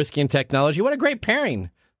welcome. Whiskey and technology. What a great pairing.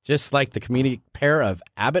 Just like the comedic pair of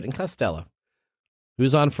Abbott and Costello.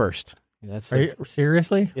 Who's on first? Are you,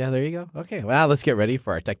 seriously? Yeah, there you go. Okay, well, let's get ready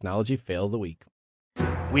for our technology fail of the week.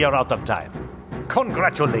 We are out of time.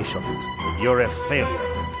 Congratulations. You're a failure.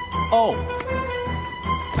 Oh.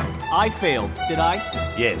 I failed, did I?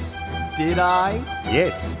 Yes. Did I?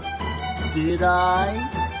 Yes. Did I?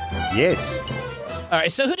 Yes. All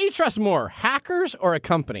right, so who do you trust more, hackers or a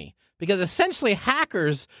company? Because essentially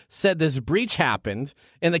hackers said this breach happened,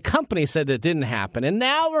 and the company said it didn't happen. And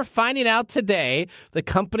now we're finding out today the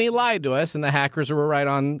company lied to us, and the hackers were right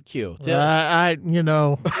on cue. I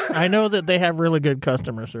know that they have really good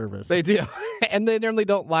customer service. They do, and they normally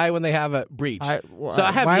don't lie when they have a breach. So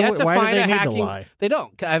I have why, yet to why find do they a need hacking. to lie? They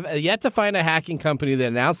don't. I've yet to find a hacking company that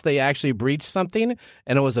announced they actually breached something,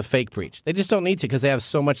 and it was a fake breach. They just don't need to because they have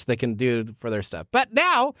so much they can do for their stuff. But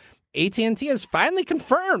now AT&T has finally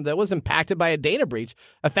confirmed that it was impacted by a data breach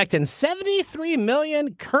affecting 73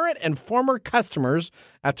 million current and former customers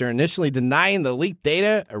after initially denying the leaked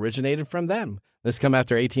data originated from them. This come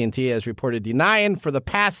after AT&T has reported denying for the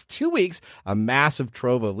past 2 weeks a massive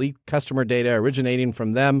trove of leaked customer data originating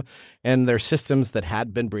from them and their systems that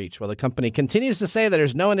had been breached. While the company continues to say that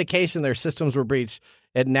there's no indication their systems were breached,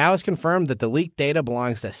 it now is confirmed that the leaked data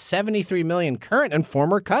belongs to 73 million current and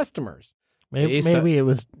former customers. Maybe it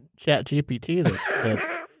was ChatGPT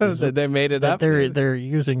that they made it up. They're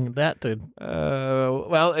using that to.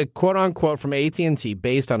 Well, quote unquote from AT&T,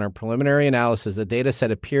 based on our preliminary analysis, the data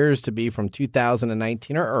set appears to be from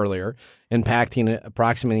 2019 or earlier, impacting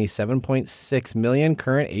approximately 7.6 million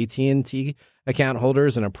current AT&T account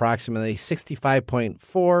holders and approximately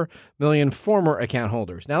 65.4 million former account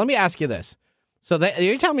holders. Now, let me ask you this: so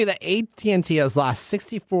you're telling me that AT&T has lost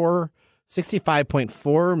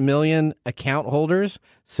 65.4 million account holders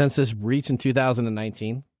since this breach in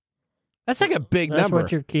 2019? That's like a big number. That's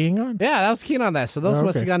what you're keying on? Yeah, I was keying on that. So those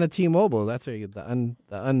must have gone to T-Mobile. That's where you get the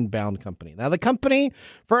Unbound company. Now, the company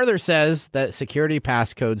further says that security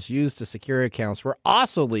passcodes used to secure accounts were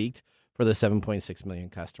also leaked for the 7.6 million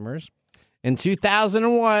customers. In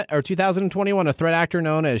 2021, a threat actor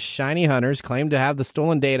known as Shiny Hunters claimed to have the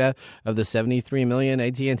stolen data of the 73 million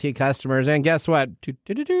AT&T customers, and guess what?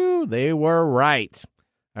 They were right.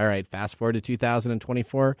 All right, fast forward to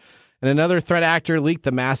 2024, and another threat actor leaked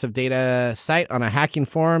the massive data site on a hacking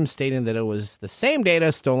forum, stating that it was the same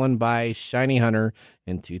data stolen by Shiny Hunter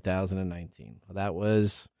in 2019. Well, that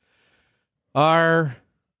was our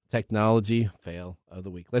technology fail of the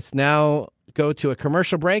week. Let's now go to a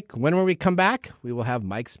commercial break. When we come back, we will have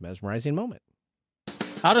Mike's mesmerizing moment.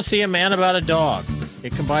 How to See a Man About a Dog.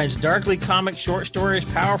 It combines darkly comic short stories,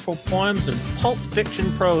 powerful poems, and pulp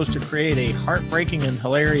fiction prose to create a heartbreaking and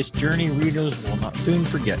hilarious journey readers will not soon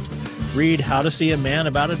forget. Read How to See a Man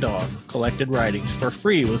About a Dog, Collected Writings, for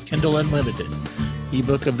free with Kindle Unlimited.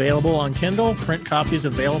 Ebook available on Kindle, print copies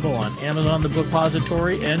available on Amazon The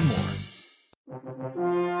Bookpository, and more.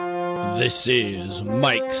 This is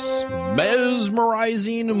Mike's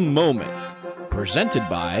mesmerizing moment, presented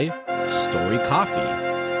by Story Coffee.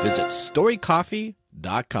 Visit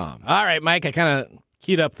storycoffee.com. All right, Mike, I kind of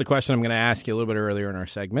keyed up the question I'm going to ask you a little bit earlier in our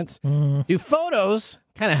segments. Do photos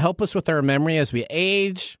kind of help us with our memory as we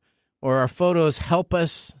age, or our photos help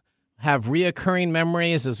us have reoccurring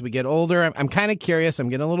memories as we get older? I'm kind of curious. I'm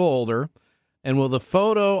getting a little older. And will the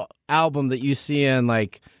photo album that you see in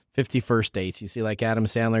like 50 First Dates, you see like Adam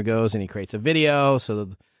Sandler goes and he creates a video so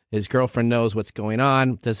that his girlfriend knows what's going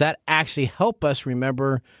on, does that actually help us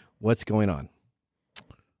remember what's going on?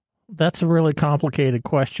 That's a really complicated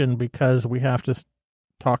question because we have to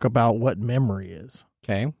talk about what memory is.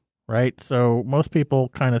 Okay. Right? So most people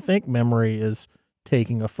kind of think memory is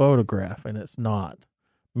taking a photograph, and it's not.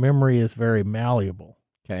 Memory is very malleable.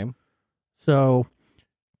 Okay. So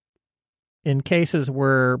in cases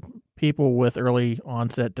where people with early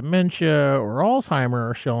onset dementia or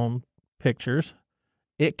Alzheimer are shown pictures,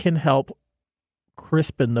 it can help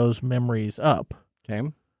crispen those memories up. Okay.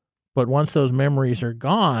 But once those memories are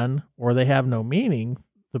gone or they have no meaning,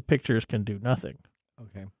 the pictures can do nothing.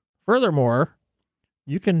 Okay. Furthermore,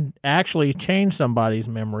 you can actually change somebody's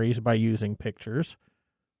memories by using pictures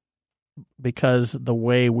because the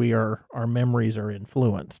way our memories are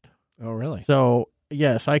influenced. Oh, really? So,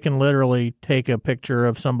 yes, I can literally take a picture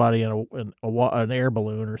of somebody in an air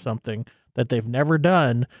balloon or something that they've never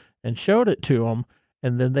done and showed it to them,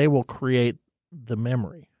 and then they will create the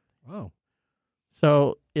memory. Oh.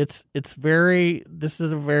 So this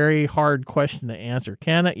is a very hard question to answer.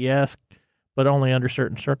 Can it? Yes, but only under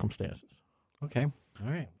certain circumstances. Okay.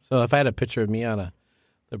 All right. So if I had a picture of me on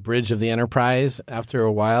the bridge of the Enterprise, after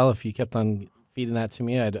a while, if you kept on feeding that to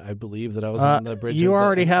me, I believe that I was on the bridge. You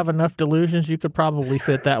already have enough delusions. You could probably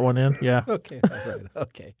fit that one in. Yeah. Okay. All right.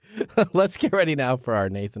 Okay. Let's get ready now for our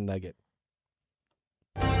Nathan Nugget.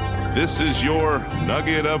 This is your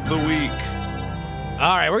Nugget of the Week.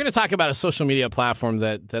 All right, we're going to talk about a social media platform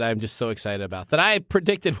that I'm just so excited about, that I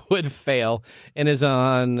predicted would fail and is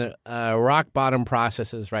on rock bottom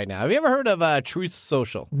processes right now. Have you ever heard of Truth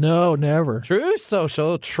Social? No, never. Truth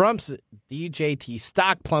Social, Trump's DJT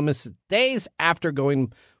stock plummets days after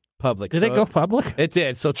going public. Did it go public? It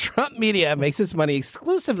did. So Trump Media makes its money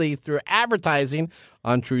exclusively through advertising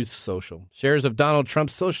on Truth Social. Shares of Donald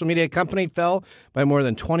Trump's social media company fell by more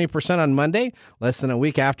than 20% on Monday, less than a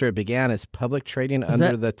week after it began its public trading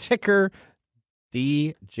under the ticker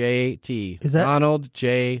DJT. Donald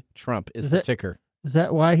J. Trump is the ticker. Is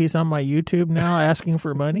that why he's on my YouTube now asking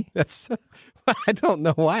for money? I don't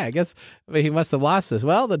know why. I guess he must have lost this.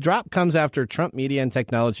 Well, the drop comes after Trump Media and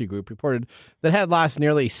Technology Group reported that had lost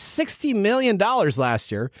nearly $60 million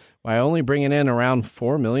last year by only bringing in around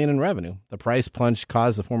 $4 million in revenue. The price plunge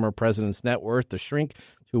caused the former president's net worth to shrink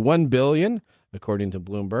to $1 billion, according to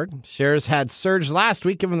Bloomberg. Shares had surged last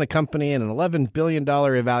week, giving the company an $11 billion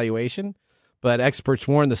evaluation. But experts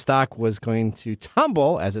warned the stock was going to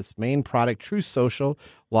tumble as its main product, Truth Social,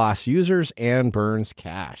 lost users and burns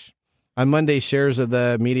cash. On Monday, shares of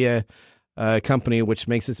the media company, which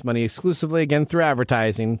makes its money exclusively again through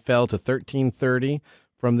advertising, fell to $13.30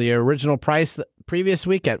 from the original price the previous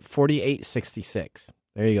week at $48.66.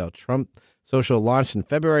 There you go. Trump Social launched in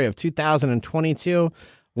February of 2022,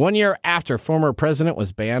 1 year after former president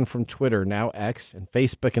was banned from Twitter, now X, and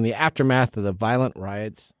Facebook in the aftermath of the violent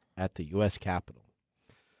riots at the U.S. Capitol.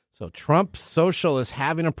 So Trump Social is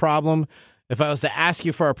having a problem. If I was to ask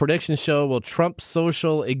you for a prediction show, will Trump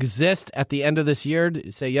Social exist at the end of this year? Do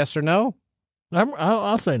you say yes or no?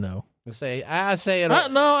 I'll say no. I say it'll.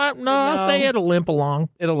 I'll say it'll limp along.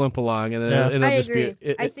 It'll limp along, and then it'll I just agree.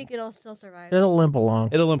 be. I think it'll still survive. It'll limp along.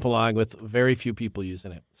 It'll limp along with very few people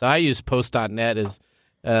using it. So I use post.net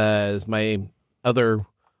as my other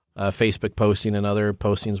Facebook posting and other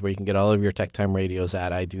postings where you can get all of your Tech Time radios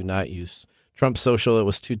at. I do not use Trump Social. It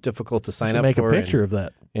was too difficult to sign up make for. Make a picture of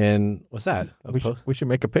that. And what's that? We should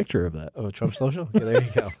make a picture of that. Oh, Trump Social? Okay, there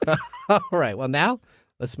you go. All right. Well, now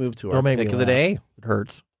let's move to our pick of the day. It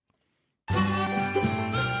hurts.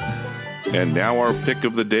 And now our pick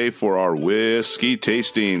of the day for our whiskey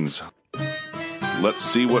tastings. Let's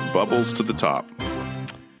see what bubbles to the top.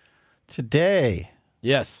 Today,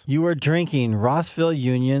 yes, you are drinking Rossville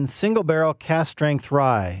Union Single Barrel Cast Strength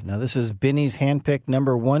Rye. Now, this is Benny's handpicked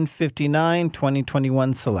number 159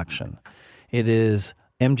 2021 selection. It is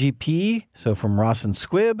MGP, so from Ross and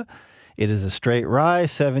Squibb. It is a straight rye,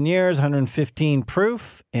 7 years, 115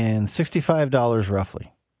 proof, and $65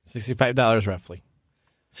 roughly. $65 roughly.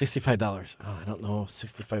 $65. Oh, I don't know.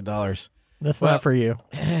 $65. That's not for you.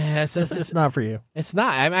 It's not for you. It's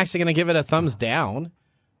not. I'm actually going to give it a thumbs down.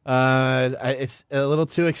 It's a little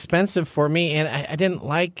too expensive for me, and I didn't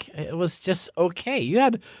like. It was just okay. You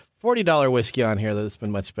had $40 whiskey on here that's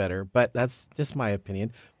been much better, but that's just my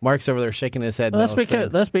opinion. Mark's over there shaking his head. Well,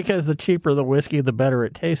 that's because the cheaper the whiskey, the better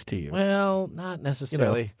it tastes to you. Well, not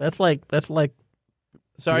necessarily. You know, that's like.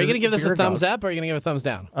 So, are you going to give this a thumbs up, or are you going to give it a thumbs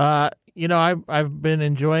down? I've been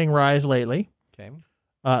enjoying ryes lately. Okay.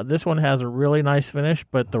 This one has a really nice finish,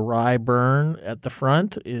 but the rye burn at the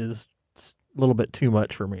front is a little bit too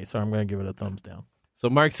much for me, so I'm going to give it a thumbs down. So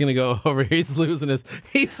Mark's going to go over here. He's losing.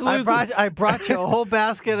 I brought you a whole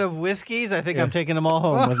basket of whiskeys. I think I'm taking them all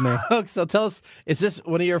home with me. So tell us, is this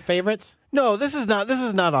one of your favorites? No, this is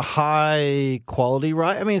not a high quality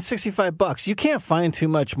rye. I mean, $65. You can't find too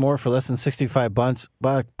much more for less than $65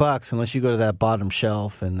 bucks unless you go to that bottom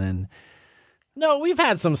shelf and then. No, we've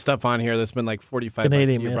had some stuff on here that's been like $45.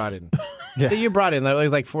 Canadian You brought in. Yeah. You brought in that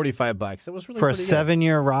was like $45. It was really for a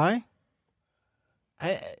 7-year rye.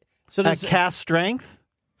 So at cast strength.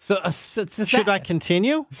 So should I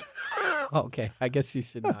continue? Okay, I guess you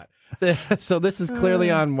should not. So this is clearly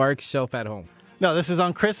on Mark's shelf at home. No, this is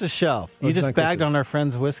on Chris's shelf. You just bagged on our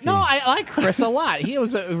friend's whiskey. No, I like Chris a lot. He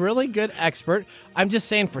was a really good expert. I'm just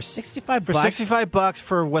saying for $65. For $65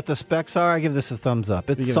 for what the specs are, I give this a thumbs up.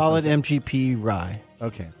 It's solid MGP rye.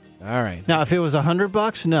 Okay. All right. Now, if it was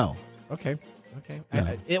 $100, no. Okay.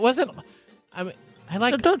 No. It wasn't. I mean, I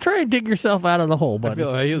like. Don't try and dig yourself out of the hole, buddy. I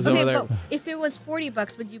feel like he was over there. But if it was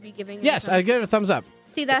 $40, would you be giving it? Yes, I'd give it a thumbs up.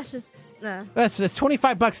 See, that's just. That's a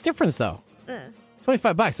 $25 difference, though.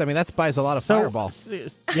 $25. I mean, that buys a lot of Fireball.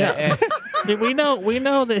 Yeah. See, we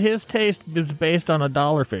know that his taste is based on a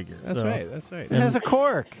dollar figure. That's right. It has a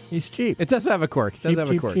cork. He's cheap. It does have a cork.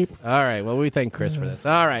 Cheap. All right. Well, we thank Chris for this.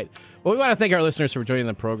 All right. Well, we want to thank our listeners for joining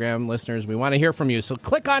the program. Listeners, we want to hear from you. So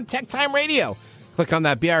click on Tech Time Radio. Click on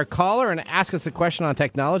that, be our caller, and ask us a question on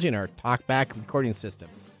technology in our TalkBack recording system.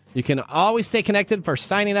 You can always stay connected for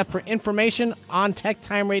signing up for information on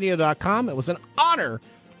techtimeradio.com. It was an honor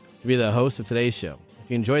to be the host of today's show.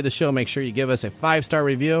 If you enjoyed the show, make sure you give us a 5-star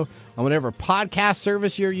review on whatever podcast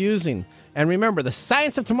service you're using. And remember, the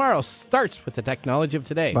science of tomorrow starts with the technology of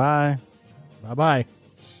today. Bye. Bye-bye.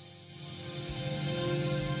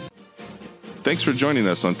 Thanks for joining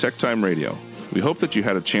us on Tech Time Radio. We hope that you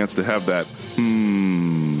had a chance to have that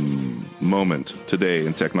moment today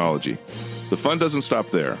in technology. The fun doesn't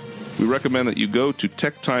stop there. We recommend that you go to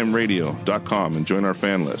techtimeradio.com and join our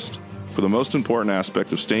fan list for the most important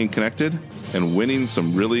aspect of staying connected and winning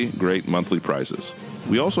some really great monthly prizes.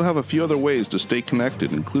 We also have a few other ways to stay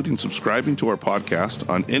connected, including subscribing to our podcast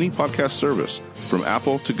on any podcast service, from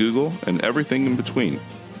Apple to Google and everything in between.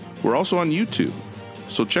 We're also on YouTube,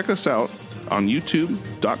 so check us out on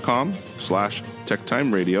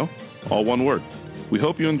youtube.com/techtimeradio, all one word. We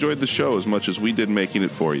hope you enjoyed the show as much as we did making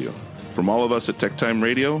it for you. From all of us at Tech Time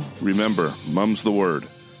Radio, remember, mum's the word.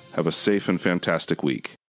 Have a safe and fantastic week.